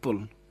of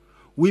people,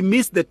 we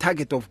miss the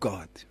target of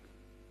God.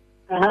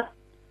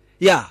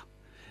 Yeah.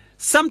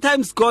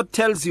 Sometimes God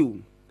tells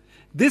you,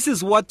 this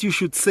is what you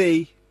should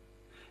say,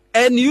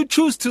 and you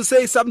choose to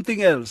say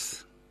something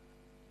else.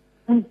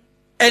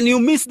 And you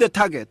miss the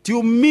target.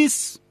 You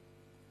miss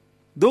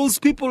those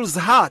people's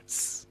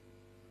hearts.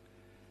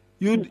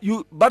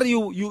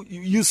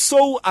 You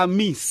sow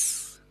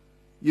amiss,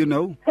 you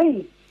know.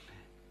 Hey.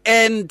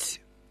 And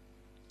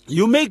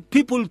you make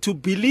people to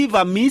believe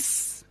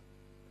amiss,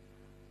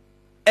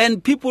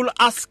 and people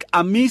ask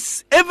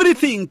amiss.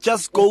 Everything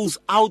just goes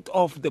out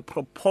of the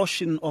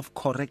proportion of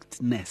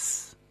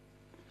correctness.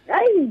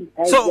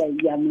 So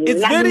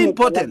it's very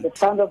important.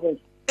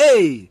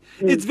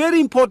 It's very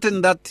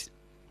important that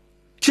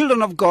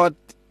children of God,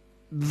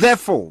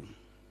 therefore,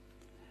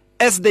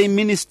 as they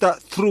minister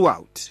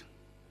throughout,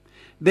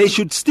 they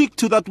should stick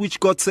to that which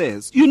God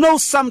says. You know,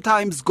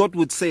 sometimes God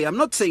would say, I'm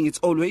not saying it's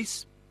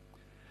always,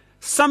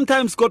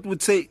 sometimes God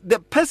would say, the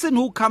person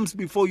who comes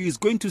before you is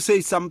going to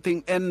say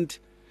something, and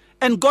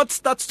God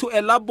starts to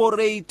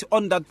elaborate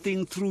on that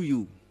thing through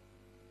you.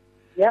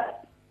 Yeah.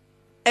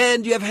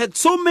 And you have had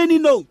so many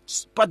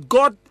notes, but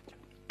God,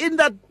 in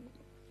that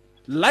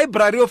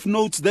library of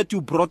notes that you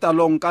brought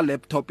along a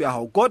laptop,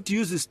 God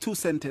uses 2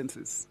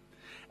 sentences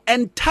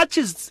and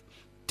touches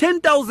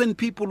 10,000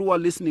 people who are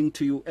listening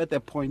to you at a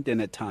point in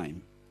a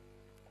time.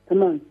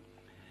 Come on.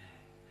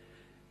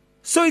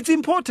 So it's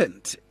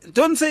important.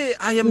 Don't say,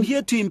 I am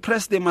here to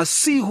impress. They must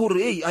see who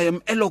I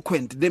am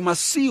eloquent. They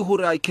must see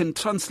who I can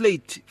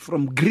translate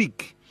from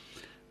Greek.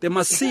 They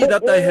must see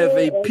that I have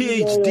a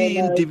PhD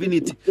in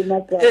divinity.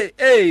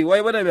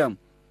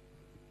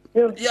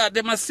 Yeah,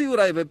 they must see who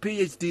I have a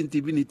PhD in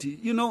divinity.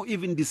 You know,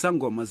 even the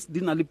Sangomas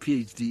didn't have a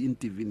PhD in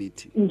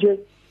divinity.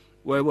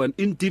 Well,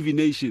 in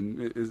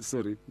divination,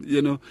 sorry,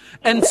 you know.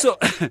 And so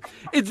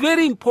it's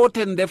very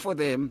important there for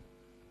them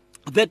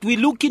that we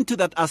look into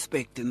that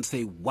aspect and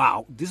say,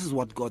 wow, this is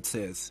what God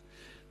says.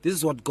 This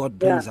is what God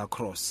brings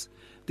across.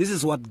 This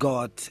is what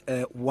God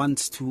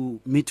wants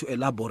me to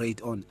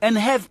elaborate on. And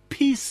have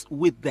peace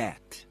with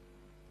that.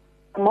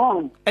 Come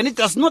on. And it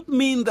does not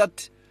mean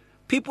that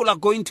people are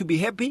going to be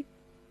happy,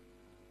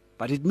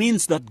 but it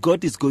means that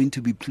God is going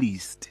to be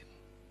pleased.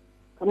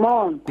 Come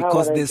on.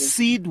 Because the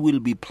seed will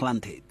be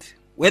planted.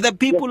 Whether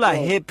people are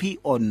happy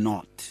or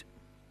not,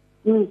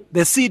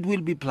 the seed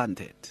will be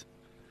planted.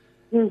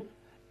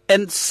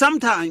 And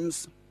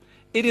sometimes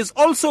it is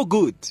also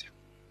good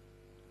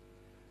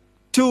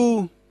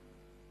to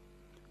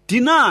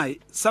deny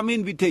some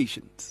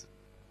invitations.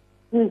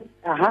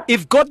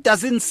 If God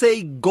doesn't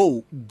say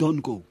go, don't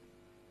go.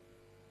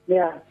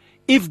 Yeah.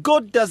 If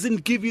God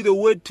doesn't give you the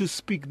word to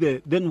speak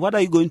there, then what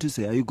are you going to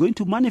say? Are you going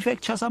to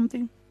manufacture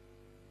something?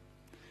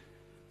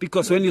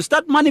 Because when you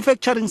start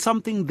manufacturing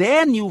something,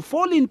 then you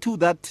fall into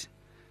that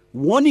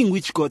warning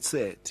which God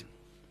said.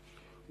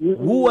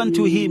 Woe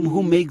unto him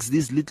who makes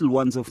these little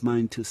ones of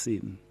mine to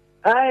sin.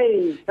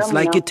 It's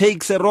like he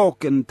takes a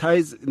rock and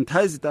ties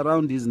it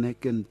around his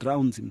neck and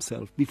drowns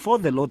himself before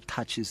the Lord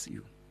touches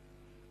you.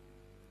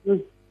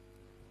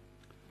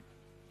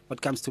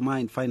 What comes to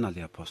mind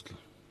finally, Apostle?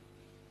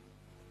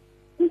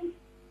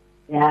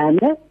 Yeah,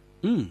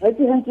 I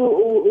think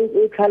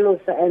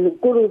Carlos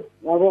and Kuru,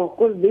 what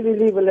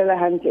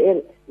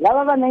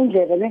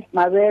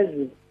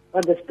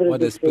the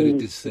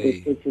Spirit is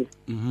saying.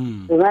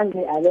 Whoever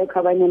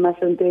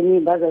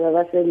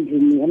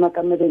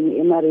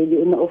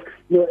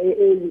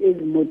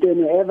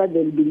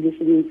they'll be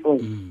listening for.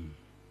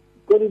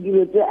 I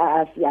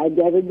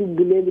already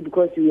believe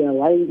because we are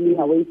winding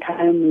away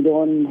time, we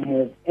don't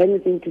have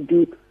anything to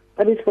do.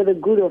 But it's for the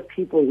good of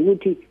people.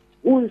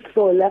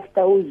 Also, laughter,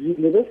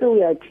 that's why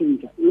we are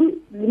changing. It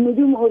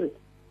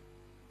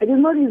is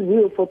not His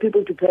will for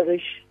people to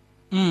perish,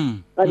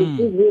 but it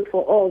is will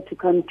for all to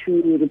come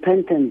to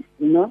repentance,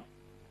 you know?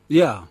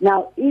 Yeah.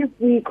 Now, if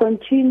we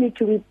continue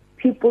to be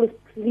people's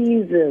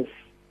pleasers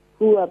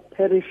who are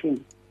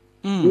perishing.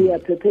 We are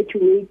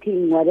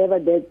perpetuating whatever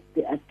that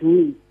they are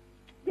doing.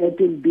 That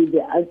will be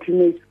the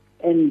ultimate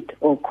end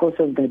or cause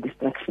of the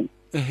destruction.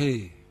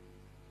 Hey.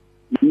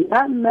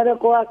 Everybody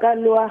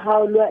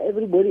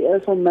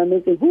else on my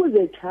message, who is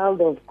a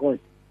child of God?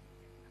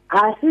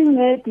 I think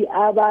that the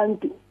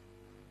abantu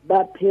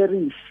ba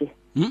perish.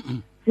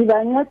 To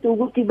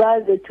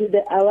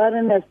the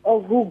awareness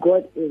of who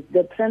God is,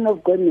 the plan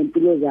of God in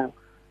Piloza.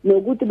 No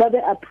good to be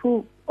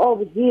approved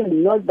of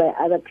Him, not by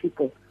other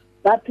people.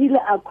 But people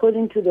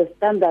according to the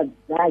standards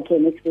like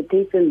and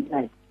expectations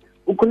like.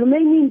 When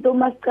we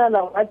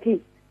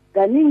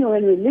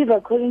live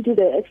according to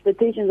the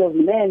expectations of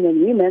men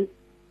and women,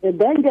 the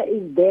danger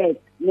is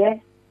that, yeah?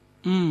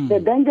 The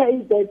danger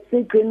is that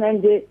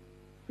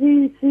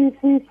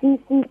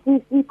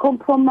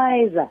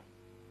compromise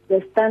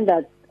the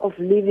standards of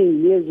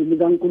living years with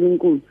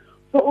Unkulunkulu.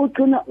 So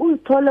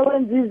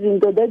tolerance is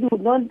that they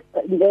would not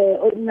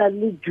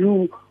ordinarily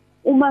do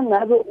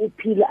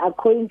upila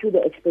according to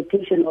the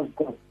expectation of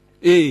God.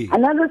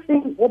 Another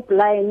thing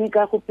applying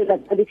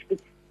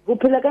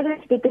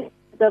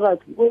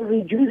will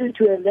reduce it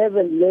to a level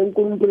and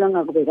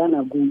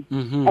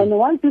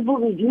once people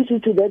reduce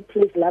it to that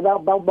place,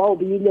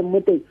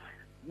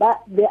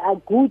 but there are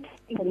good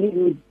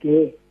things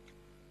there.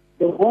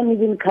 They won't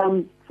even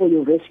come for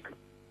your rescue.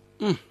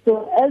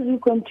 So as we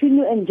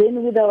continue and journey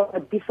with our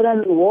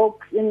different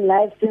walks in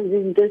life, since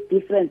it's just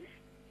different,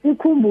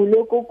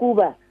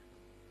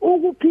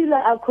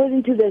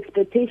 according to the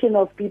expectation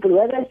of people,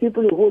 whether it's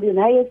people who hold in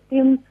high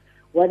esteem,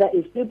 whether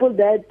it's people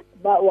that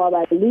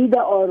are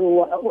leader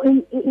or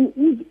in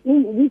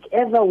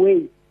whichever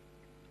way,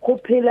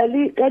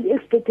 that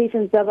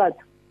expectations of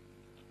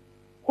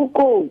who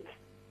goes.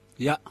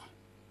 Yeah.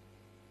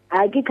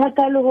 By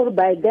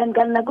then,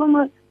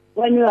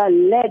 when you are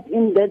led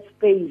in that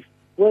space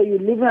where you're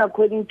living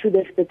according to the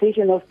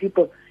expectation of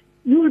people,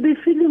 you will be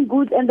feeling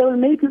good and they will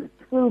make you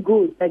feel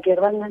good, like a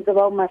run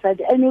about massage,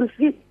 and you'll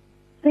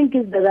think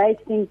it's the right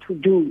thing to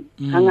do.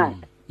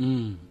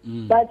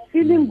 But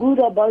feeling good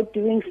about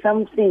doing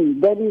something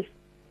that is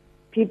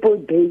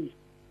people-based,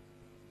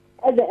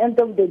 at the end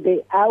of the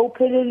day, I will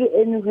pay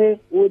anyway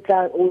go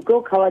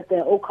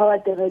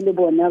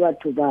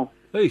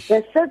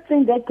the third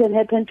thing that can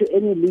happen to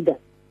any leader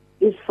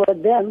is for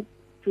them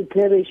to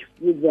perish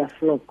with their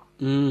flock.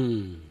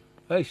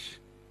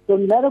 So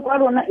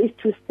marijuana is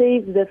to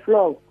save the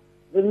flock.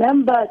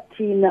 Remember,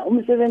 Tina,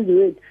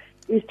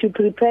 is to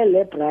prepare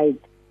the bride.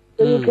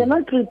 So you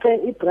cannot prepare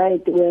a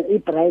bride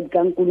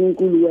can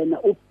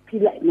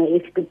na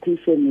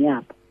expectation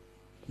yap.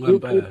 You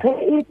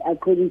prepare it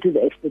according to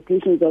the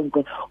expectations of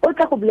God. Because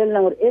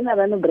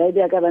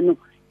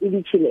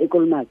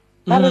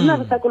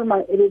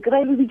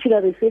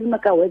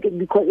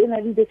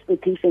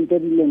expectation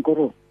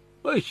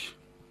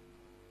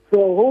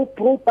so hope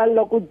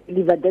could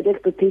deliver that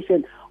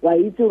expectation. Why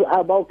it's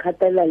about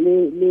Katala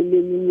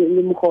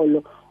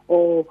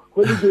or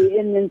holiday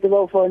and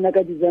for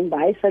December.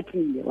 I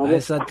certainly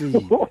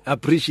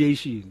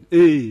appreciation.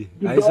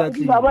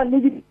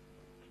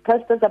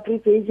 Pastors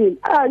appreciation.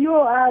 You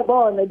are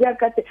born.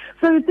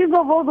 So you think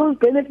of all those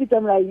benefits.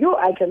 I'm like,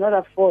 I cannot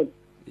afford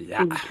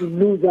to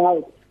lose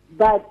out.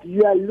 But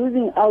you are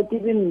losing out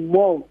even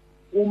more.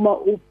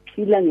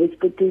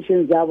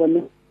 Expectations are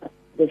the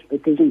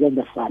expectations of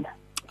the Father.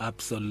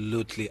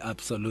 Absolutely,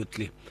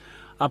 absolutely.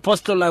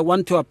 Apostle, I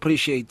want to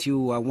appreciate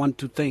you. I want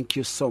to thank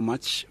you so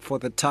much for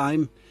the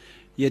time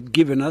you had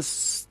given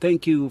us.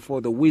 Thank you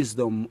for the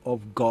wisdom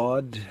of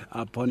God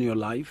upon your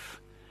life.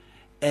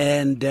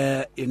 And,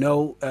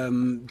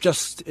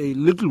 just a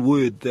little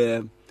word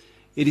there.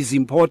 It is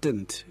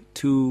important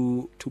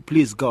to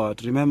please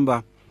God.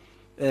 Remember,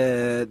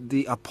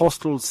 the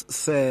apostles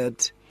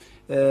said,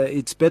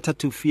 it's better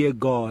to fear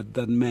God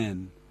than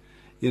man.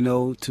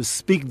 To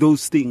speak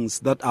those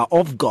things that are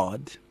of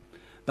God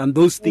than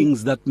those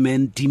things that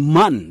men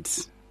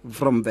demand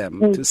from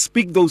them. To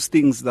speak those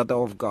things that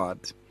are of God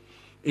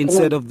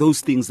instead of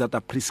those things that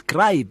are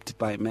prescribed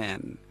by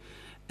man.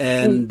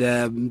 And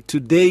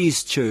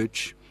today's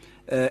church,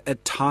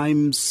 at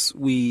times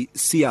we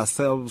see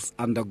ourselves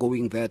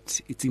undergoing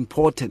that. It's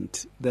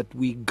important that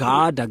we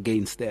guard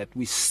against that.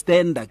 We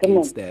stand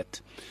against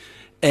that.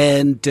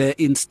 And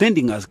in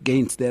standing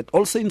against that,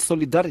 also in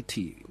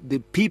solidarity, the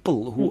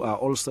people who are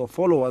also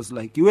followers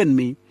like you and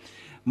me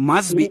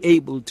must be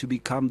able to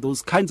become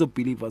those kinds of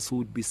believers who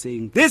would be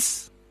saying,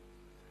 this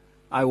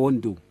I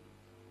won't do.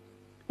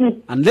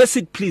 Unless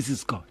it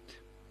pleases God,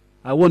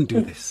 I won't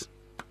do this.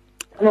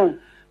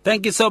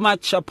 Thank you so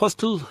much,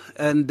 Apostle,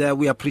 and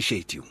we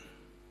appreciate you.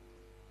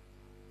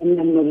 I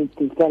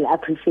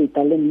appreciate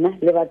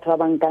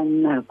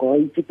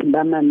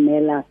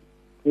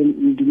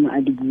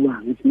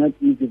it's not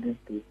easy this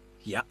day.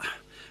 Yeah.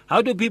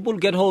 How do people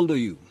get hold of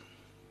you?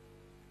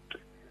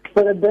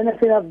 For the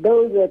benefit of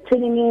those who are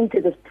tuning in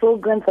to this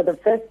program for the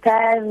first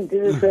time,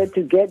 this is where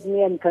to get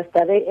me and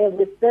Pastor Ray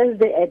every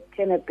Thursday at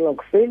 10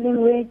 o'clock.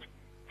 Feeling rich,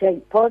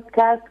 check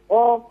podcast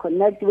or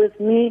connect with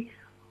me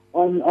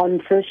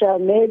on social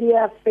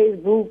media,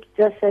 Facebook.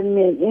 Just send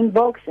me an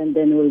inbox, and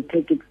then we'll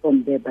take it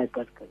from there by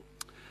God's grace.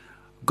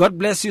 God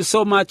bless you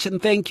so much,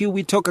 and thank you.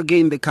 We talk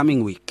again the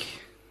coming week.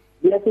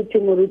 Blessed to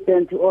Mauritius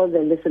and to all the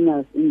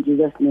listeners in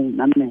Jesus' name.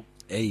 Amen.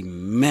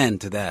 Amen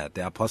to that.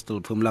 The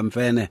Apostle Phumla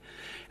Mfene.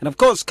 And of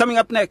course, coming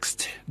up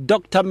next,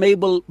 Dr.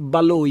 Mabel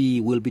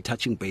Baloyi will be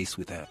touching base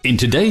with her. In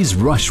today's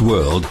rush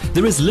world,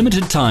 there is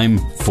limited time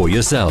for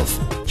yourself.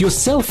 Your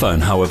cell phone,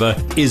 however,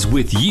 is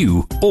with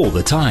you all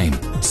the time.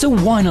 So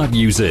why not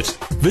use it?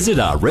 Visit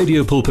our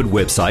Radio Pulpit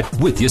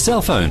website with your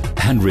cell phone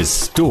and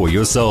restore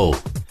your soul.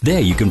 There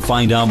you can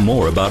find out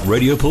more about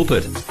Radio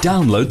Pulpit.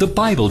 Download the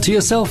Bible to your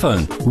cell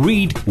phone.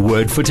 Read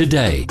Word for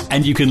Today.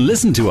 And you can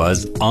listen to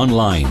us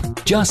online.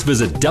 Just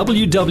visit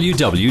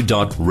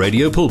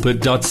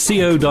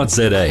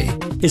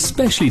www.radiopulpit.co.za.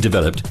 Especially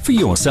developed for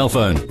your cell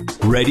phone.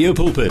 Radio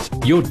Pulpit,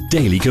 your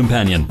daily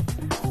companion.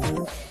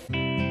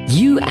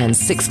 You and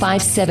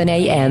 657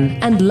 AM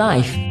and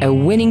life, a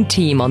winning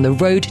team on the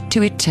road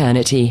to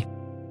eternity.